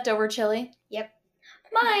chili. Leftover chili? Yep.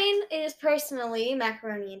 Mine is personally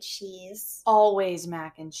macaroni and cheese. Always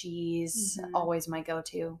mac and cheese. Always my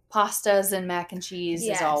go-to. Pastas and mac and cheese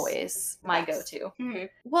is always my go-to.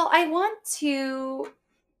 Well, I want to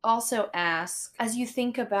also ask, as you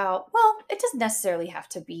think about, well, it doesn't necessarily have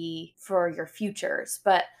to be for your futures,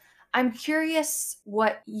 but I'm curious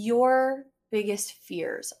what your biggest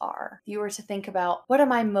fears are. If you were to think about, what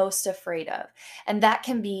am I most afraid of? And that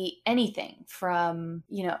can be anything from,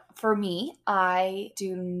 you know, for me, I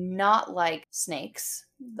do not like snakes.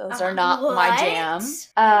 Those are not my jam. You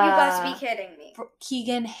got to be kidding me.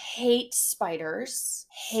 Keegan hates spiders.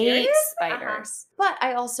 Serious? Spiders. But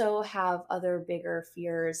I also have other bigger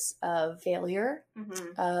fears of failure,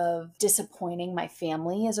 of disappointing my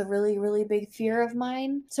family is a really, really big fear of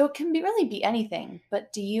mine. So it can really be anything.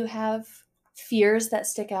 But do you have fears that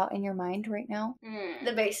stick out in your mind right now?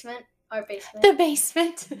 The basement. Our basement. The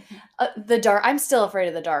basement. The dark. I'm still afraid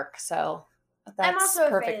of the dark, so that's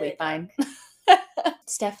perfectly fine.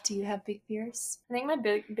 Steph, do you have big fears? I think my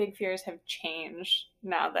big fears have changed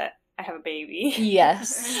now that I have a baby.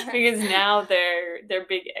 Yes. Because now they're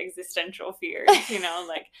big existential fears, you know,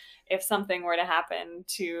 like if something were to happen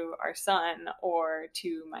to our son or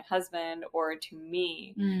to my husband or to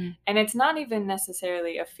me. And it's not even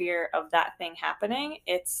necessarily a fear of that thing happening.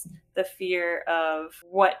 It's the fear of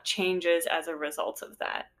what changes as a result of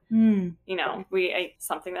that. You know,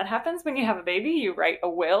 something that happens when you have a baby, you write a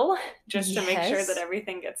will just to make sure that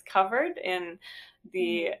everything gets covered in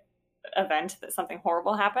the event that something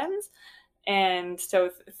horrible happens. And so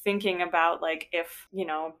thinking about, like, if, you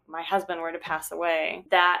know, my husband were to pass away,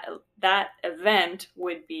 that event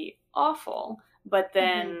would be awful. But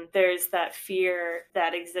then there's that fear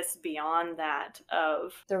that exists beyond that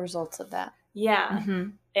of the results of that. Yeah.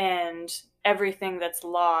 And everything that's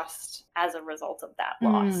lost as a result of that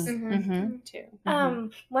loss too.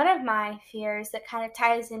 One of my fears that kind of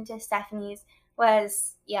ties into Stephanie's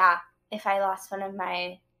was, if I lost one of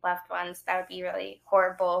my loved ones, that would be really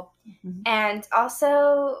horrible. And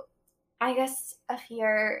also, I guess a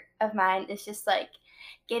fear of mine is just, like,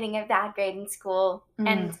 getting a bad grade in school.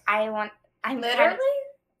 And literally?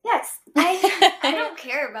 Yes. I don't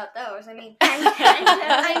care about those. I mean,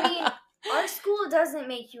 our school doesn't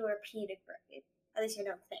make you repeat a grade. At least you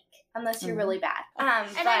don't think. Unless you're really bad. I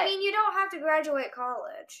mean, you don't have to graduate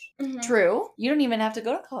college. True. You don't even have to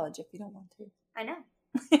go to college if you don't want to. I know.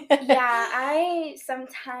 I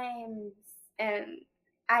sometimes, I'm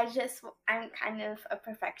kind of a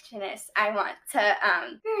perfectionist. I want to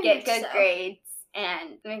get good grades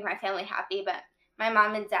and make my family happy, but my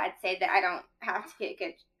mom and dad say that I don't have to get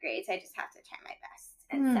good grades. I just have to try my best.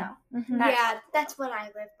 And so, that's what I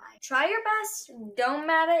live by. Try your best. Don't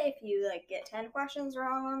matter if you, like, get 10 questions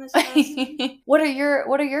wrong on this test. What are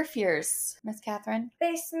your fears, Miss Katherine?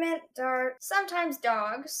 Basement, dark, sometimes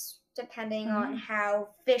dogs, depending on how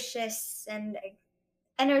vicious and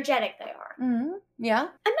energetic they are. Yeah.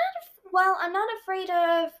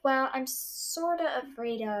 I'm sort of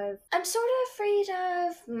afraid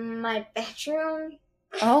of my bedroom.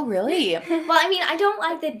 Oh, really? Well, I mean, I don't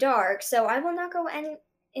like the dark, so I will not go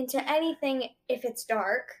into anything if it's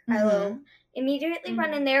dark. I will immediately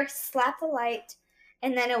run in there, slap the light,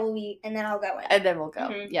 and then I'll go in. And then we'll go.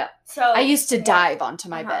 Yeah. So I used to dive onto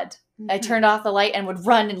my bed. I turned off the light and would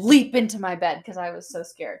run and leap into my bed because I was so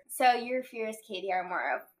scared. So your fears, Katie, are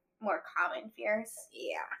more of more common fears.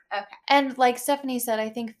 Yeah. Okay. And like Stephanie said, I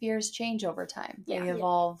think fears change over time. They Yeah.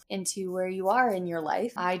 evolve into where you are in your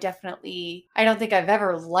life. I don't think I've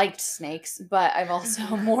ever liked snakes, but I've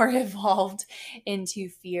also more evolved into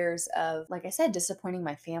fears of, like I said, disappointing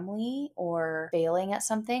my family or failing at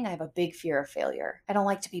something. I have a big fear of failure. I don't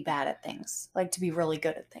like to be bad at things. I like to be really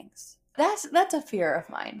good at things. That's a fear of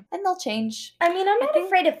mine. And they'll change. I mean, I'm not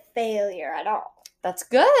afraid of failure at all. That's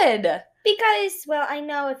good. Because, well, I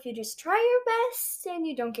know if you just try your best and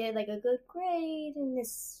you don't get like a good grade in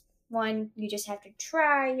this one, you just have to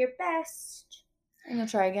try your best. And you'll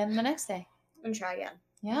try again the next day. And try again.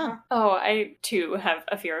 Yeah. Oh, I too have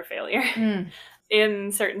a fear of failure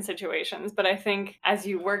in certain situations. But I think as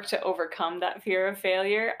you work to overcome that fear of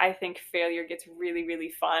failure, I think failure gets really, really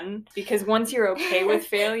fun. Because once you're okay with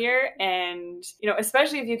failure and,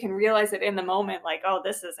 especially if you can realize it in the moment, like, oh,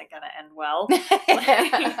 this isn't going to end well.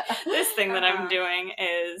 Like, this thing that I'm doing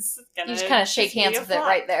is going to... You just kind of shake hands with it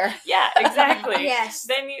right there. Yeah, exactly. Yes.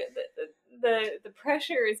 Then the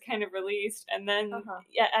pressure is kind of released, and then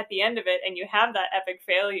at the end of it, and you have that epic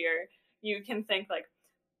failure, you can think like,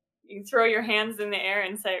 you throw your hands in the air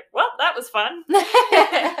and say, well, that was fun.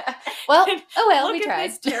 Well, we Look tried. at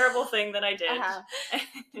this terrible thing that I did.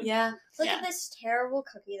 Yeah. Look at this terrible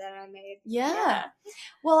cookie that I made. Yeah.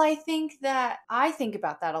 Well, I think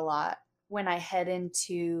about that a lot when I head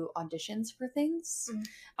into auditions for things.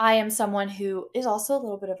 I am someone who is also a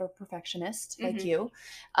little bit of a perfectionist, like you.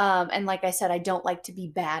 And like I said, I don't like to be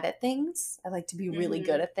bad at things. I like to be really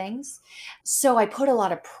good at things. So I put a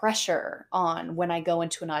lot of pressure on when I go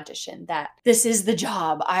into an audition that this is the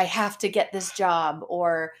job. I have to get this job,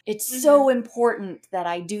 or it's so important that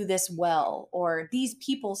I do this well, or these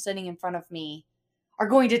people sitting in front of me are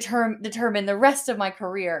going to determine the rest of my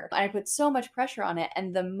career. I put so much pressure on it.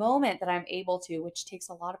 And the moment that I'm able to, which takes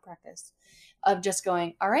a lot of practice, of just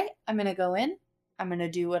going, all right, I'm going to go in, I'm going to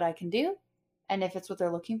do what I can do. And if it's what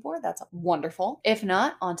they're looking for, that's wonderful. If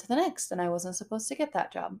not, on to the next. And I wasn't supposed to get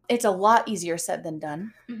that job. It's a lot easier said than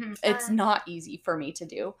done. It's not easy for me to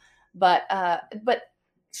do. But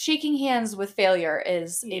shaking hands with failure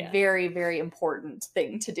is a very, very important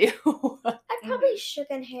thing to do. I've probably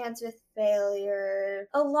shaken hands with failure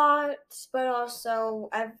a lot, but also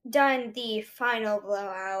I've done the final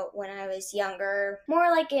blowout when I was younger. More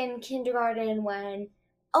like in kindergarten when,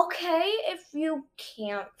 okay, if you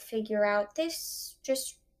can't figure out this,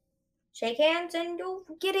 just shake hands and you'll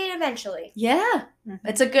get it eventually. Yeah,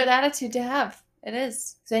 it's a good attitude to have. It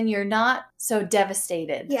is. Then you're not so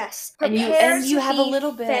devastated. Yes. And you have a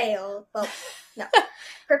little bit. Fail. Well, no.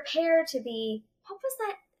 Prepare to be. What was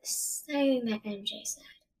that saying that MJ said?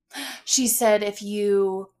 She said, if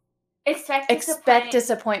you expect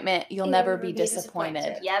disappointment, you'll never be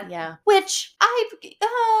disappointed. Yep. Yeah. Which I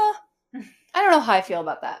don't know how I feel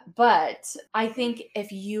about that, but I think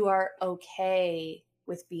if you are okay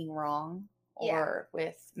with being wrong or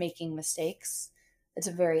with making mistakes, it's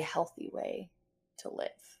a very healthy way to live.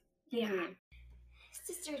 Yeah.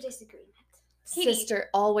 Sister disagreement. Sister,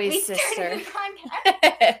 always We sister. started a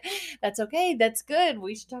podcast. That's okay. That's good.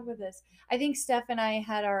 We should talk about this. I think Steph and I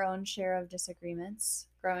had our own share of disagreements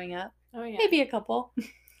growing up. Oh, yeah. Maybe a couple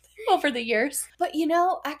over the years. But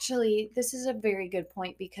actually, this is a very good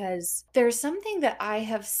point because there's something that I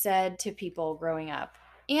have said to people growing up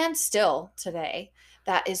and still today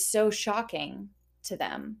that is so shocking to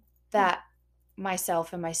them that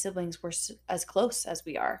myself and my siblings were as close as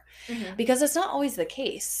we are, because it's not always the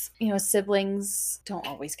case. Siblings don't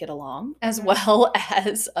always get along as well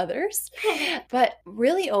as others. But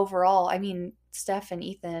really overall, I mean, Steph and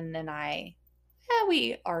Ethan and I,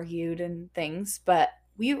 we argued and things, but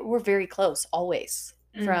we were very close always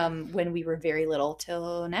from when we were very little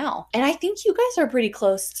till now. And I think you guys are pretty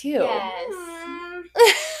close too. Yes.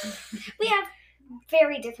 We have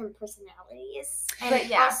very different personalities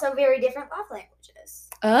and also very different love languages.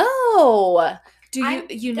 Oh, do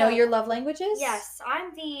you know your love languages? Yes,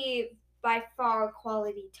 I'm the by far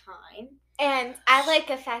quality time. And I like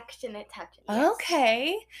affectionate touches.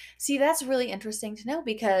 Okay. See, that's really interesting to know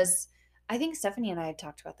because I think Stephanie and I had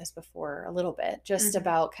talked about this before a little bit, just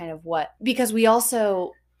about kind of because we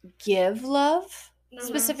also give love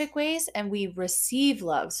specific ways and we receive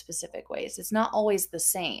love specific ways. It's not always the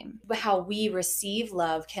same. But how we receive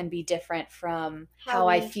love can be different from how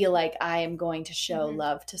I feel like I am going to show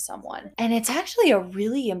love to someone. And it's actually a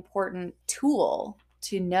really important tool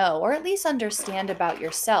to know, or at least understand about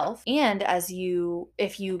yourself. And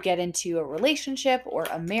if you get into a relationship or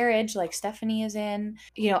a marriage like Stephanie is in,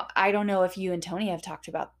 I don't know if you and Tony have talked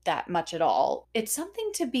about that much at all. It's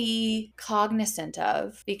something to be cognizant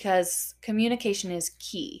of, because communication is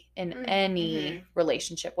key in any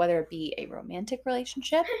relationship, whether it be a romantic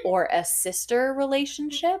relationship or a sister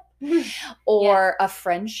relationship or a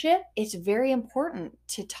friendship. It's very important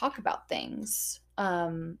to talk about things.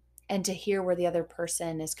 And to hear where the other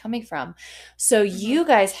person is coming from. So you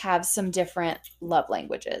guys have some different love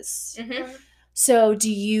languages. So do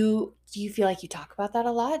you feel like you talk about that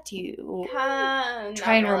a lot? Do you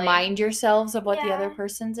try and remind yourselves of what the other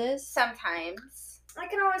person's is? Sometimes. I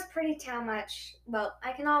can always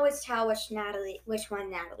I can always tell which one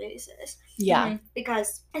Natalie's is. Yeah.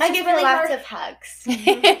 Because I give her lots of hugs.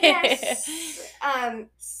 Yes.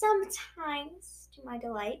 Sometimes to my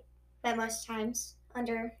delight, but most times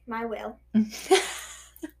under my will.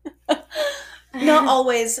 Not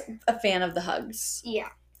always a fan of the hugs. Yeah.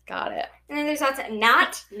 Got it. And then there's lots of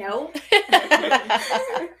no.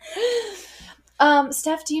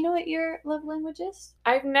 Steph, do you know what your love language is?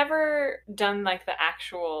 I've never done like the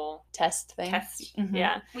actual test thing.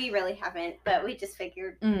 Yeah. We really haven't, but we just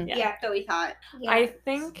figured. So we thought. Yeah. I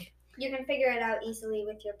think you can figure it out easily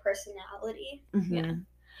with your personality. Yeah.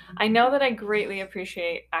 I know that I greatly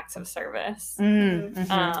appreciate acts of service.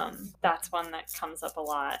 That's one that comes up a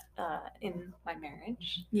lot in my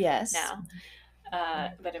marriage. Yes. Now,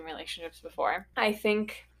 but in relationships before. I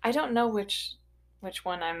think I don't know which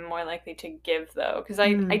one I'm more likely to give though, because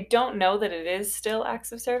I don't know that it is still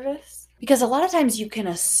acts of service. Because a lot of times you can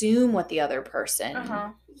assume what the other person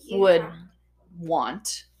would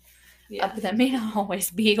want. Yeah. But that may not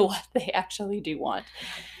always be what they actually do want.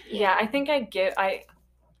 Yeah, I think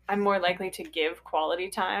I'm more likely to give quality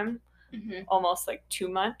time, almost like too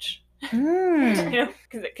much.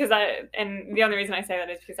 Because and the only reason I say that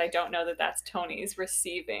is because I don't know that that's Tony's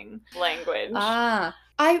receiving language. I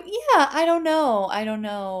don't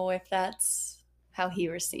know if that's how he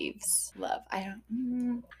receives love. I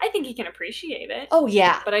think he can appreciate it. Oh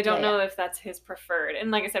yeah, but I don't know if that's his preferred.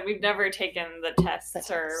 And like I said, we've never taken the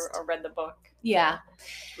tests or read the book. Yeah,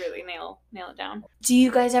 to really nail it down. Do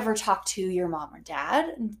you guys ever talk to your mom or dad,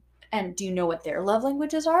 and do you know what their love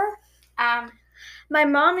languages are? My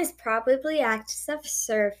mom is probably acts of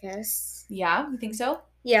service. Yeah, you think so?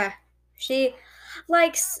 Yeah, she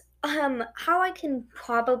likes. How I can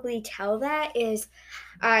probably tell that is,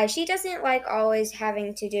 she doesn't like always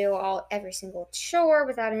having to do every single chore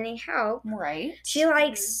without any help. Right. She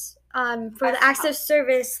likes for the acts of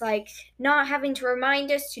service, like not having to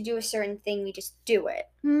remind us to do a certain thing, we just do it.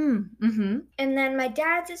 And then my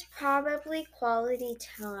dad's is probably quality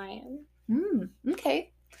time.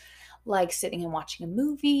 Okay. Like sitting and watching a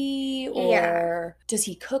movie, or does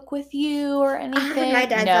he cook with you or anything? My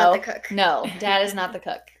dad's not the cook. No, dad is not the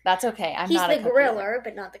cook. That's okay. He's not the griller,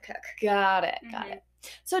 but not the cook. Got it.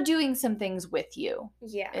 So doing some things with you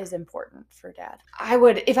is important for dad.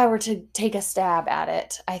 If I were to take a stab at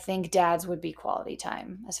it, I think dad's would be quality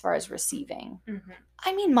time as far as receiving.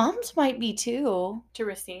 I mean, mom's might be too. To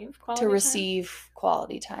receive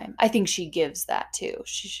quality time. I think she gives that too.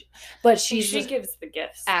 She gives the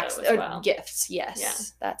gifts as well. Gifts, yes. Yeah.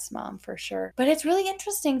 That's mom for sure. But it's really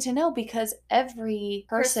interesting to know, because every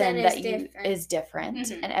person is different,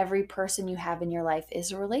 and every person you have in your life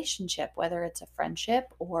is a relationship, whether it's a friendship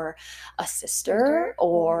or a sister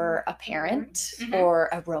or a parent or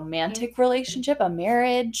a romantic relationship, a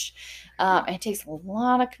marriage. It takes a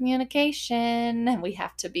lot of communication, and we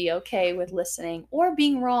have to be okay with listening or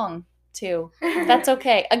being wrong too. That's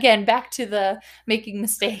okay. Again, back to the making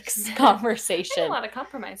mistakes conversation. And a lot of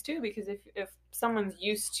compromise too, because if someone's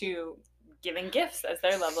used to giving gifts as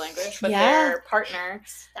their love language, but their partner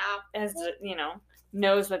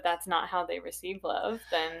knows that that's not how they receive love,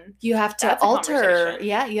 then you have to alter.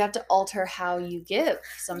 Yeah, you have to alter how you give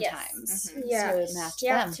sometimes. Yes. To match you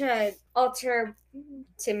them. Have to alter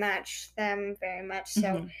to match them very much.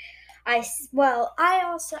 So, I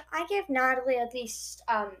give Natalie at least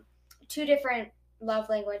 2 different love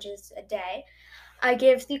languages a day. I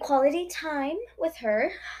give the quality time with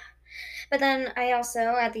her, but then I also,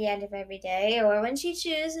 at the end of every day, or when she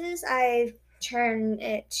chooses, I turn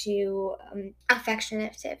it to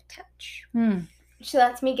affectionate touch. She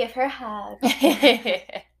lets me give her a hug. A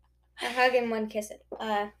hug and 1 kiss.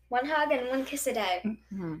 1 hug and 1 kiss a day.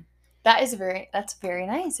 That's very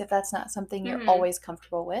nice. If that's not something you're always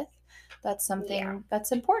comfortable with, that's something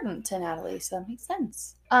that's important to Natalie. So that makes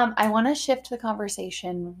sense. I want to shift the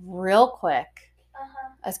conversation real quick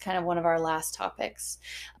as kind of one of our last topics,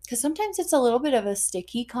 because sometimes it's a little bit of a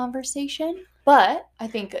sticky conversation. But I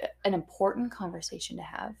think an important conversation to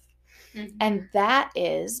have, and that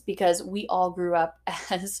is because we all grew up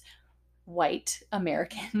as white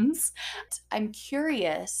Americans. I'm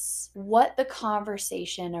curious what the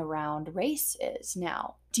conversation around race is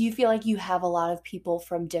now. Do you feel like you have a lot of people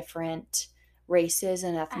from different races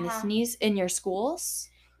and ethnicities in your schools?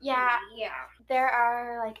 Yeah. There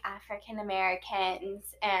are like African Americans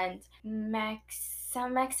and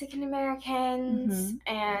some Mexican Americans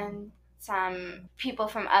and some people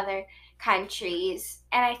from other countries.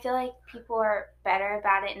 And I feel like people are better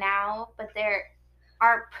about it now, but they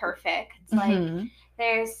aren't perfect. Like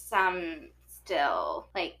there's some still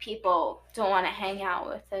like people don't want to hang out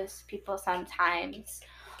with those people sometimes.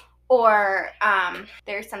 Or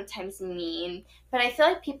they're sometimes mean, but I feel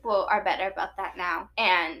like people are better about that now.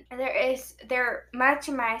 And much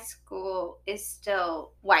of my school is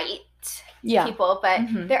still white people, but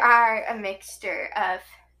there are a mixture of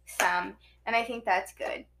some, and I think that's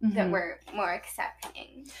good that we're more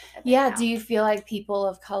accepting. Yeah, do you feel like people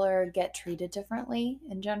of color get treated differently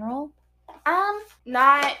in general?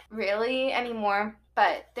 Not really anymore,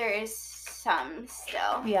 but there is some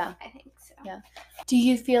still. Yeah, I think so. Yeah. Do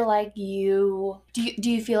you feel like do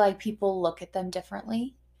you feel like people look at them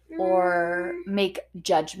differently or make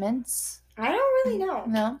judgments? I don't really know.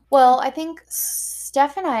 No. Well, I think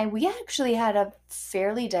Steph and I, we actually had a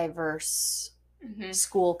fairly diverse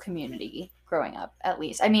school community growing up, at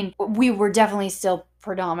least. I mean, we were definitely still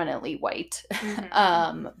predominantly white.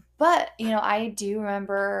 But, I do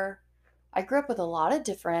remember I grew up with a lot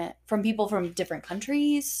of people from different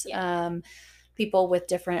countries, people with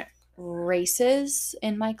different races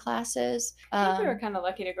in my classes. I think we were kind of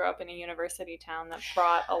lucky to grow up in a university town that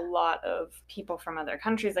brought a lot of people from other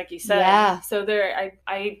countries, like you said. Yeah. So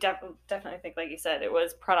I definitely think, like you said, it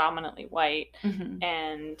was predominantly white,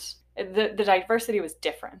 and the diversity was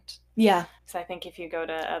different. Yeah. So I think if you go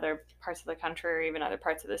to other parts of the country or even other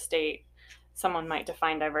parts of the state, someone might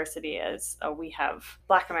define diversity as, we have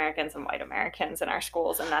Black Americans and white Americans in our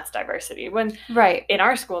schools, and that's diversity. When in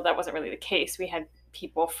our school, that wasn't really the case. We had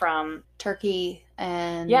people from Turkey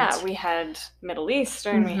and... Yeah, we had Middle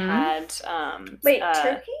Eastern, we had...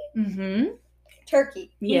 Turkey?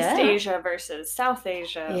 Turkey. East Asia versus South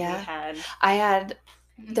Asia. Yeah.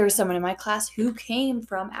 There was someone in my class who came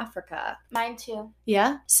from Africa. Mine too.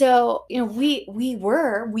 Yeah. So, we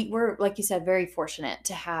were, like you said, very fortunate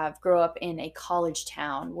to grow up in a college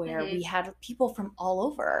town where we had people from all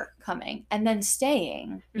over coming and then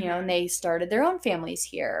staying, and they started their own families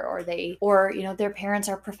here, or their parents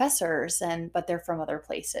are professors but they're from other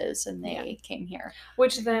places and they came here.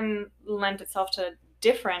 Which then lent itself to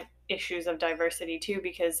different issues of diversity too,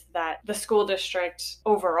 because the school district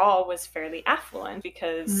overall was fairly affluent,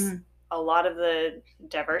 because a lot of the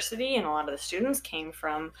diversity and a lot of the students came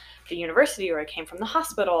from the university or came from the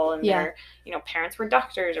hospital, and their parents were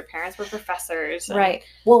doctors or parents were professors. Right.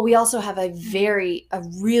 Well, we also have a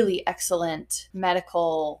really excellent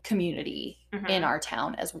medical community in our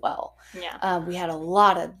town as well. Yeah. We had a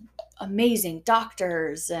lot of amazing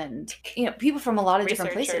doctors and people from a lot of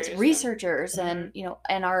different places, researchers and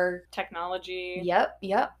and our technology. Yep.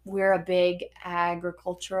 We're a big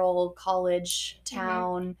agricultural college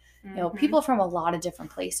town. People from a lot of different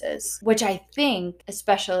places, which I think,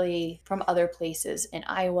 especially from other places in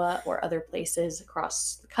Iowa or other places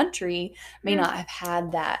across the country, may not have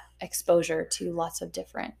had that exposure to lots of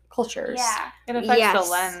different cultures. Yeah. It affects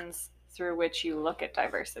the lens through which you look at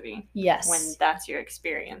diversity. Yes. When that's your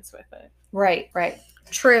experience with it. Right.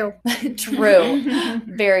 True. True.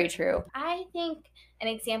 Very true. I think an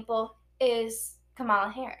example is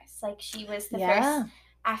Kamala Harris. Like, she was the first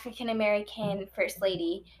African American first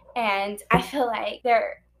lady, and I feel like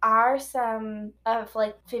there are some of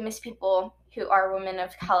famous people who are women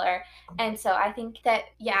of color, and so I think that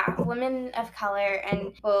women of color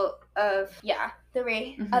and people of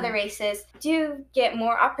other races do get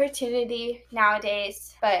more opportunity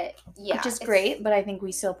nowadays, but which is great, but I think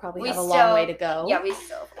we still probably have a long way to go. Yeah, we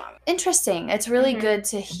still have a long way. Interesting. It's really good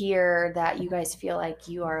to hear that you guys feel like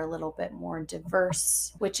you are a little bit more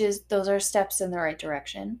diverse, those are steps in the right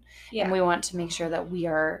direction. Yeah. And we want to make sure that we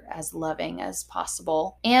are as loving as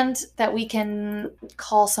possible, and that we can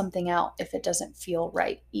call something out if it doesn't feel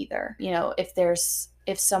right either.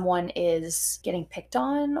 If someone is getting picked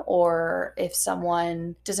on, or if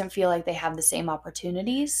someone doesn't feel like they have the same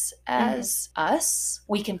opportunities as us,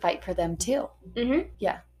 we can fight for them too.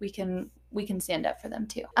 Yeah, we can stand up for them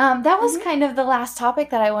too. That was kind of the last topic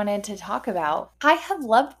that I wanted to talk about. I have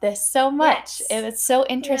loved this so much. Yes. It was so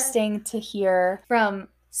interesting to hear from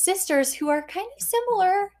sisters who are kind of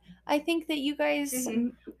similar. I think that you guys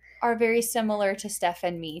are very similar to Steph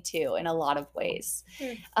and me too in a lot of ways.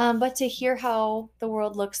 But to hear how the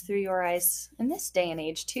world looks through your eyes in this day and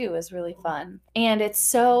age too is really fun. And it's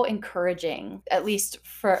so encouraging, at least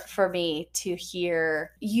for me, to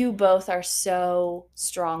hear you both are so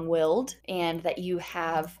strong-willed and that you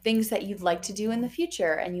have things that you'd like to do in the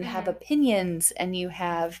future, and you have opinions, and you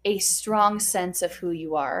have a strong sense of who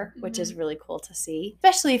you are, which is really cool to see,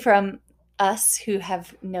 especially from us who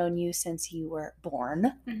have known you since you were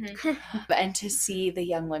born, and to see the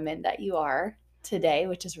young women that you are today,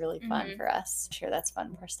 which is really fun for us. I'm sure that's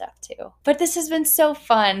fun for Steph too. But this has been so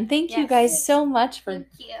fun. Thank you guys so much for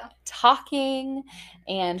talking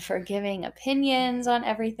and for giving opinions on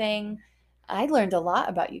everything. I learned a lot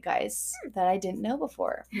about you guys that I didn't know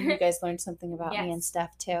before. You guys learned something about me and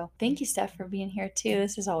Steph too. Thank you, Steph, for being here too.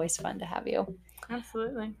 This is always fun to have you.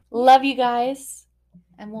 Absolutely. Love you guys.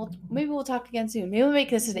 And maybe we'll talk again soon. Maybe we'll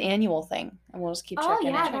make this an annual thing, and we'll just keep checking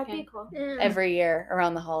in that'd be cool. every year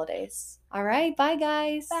around the holidays. All right, bye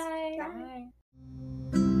guys. Bye. Bye.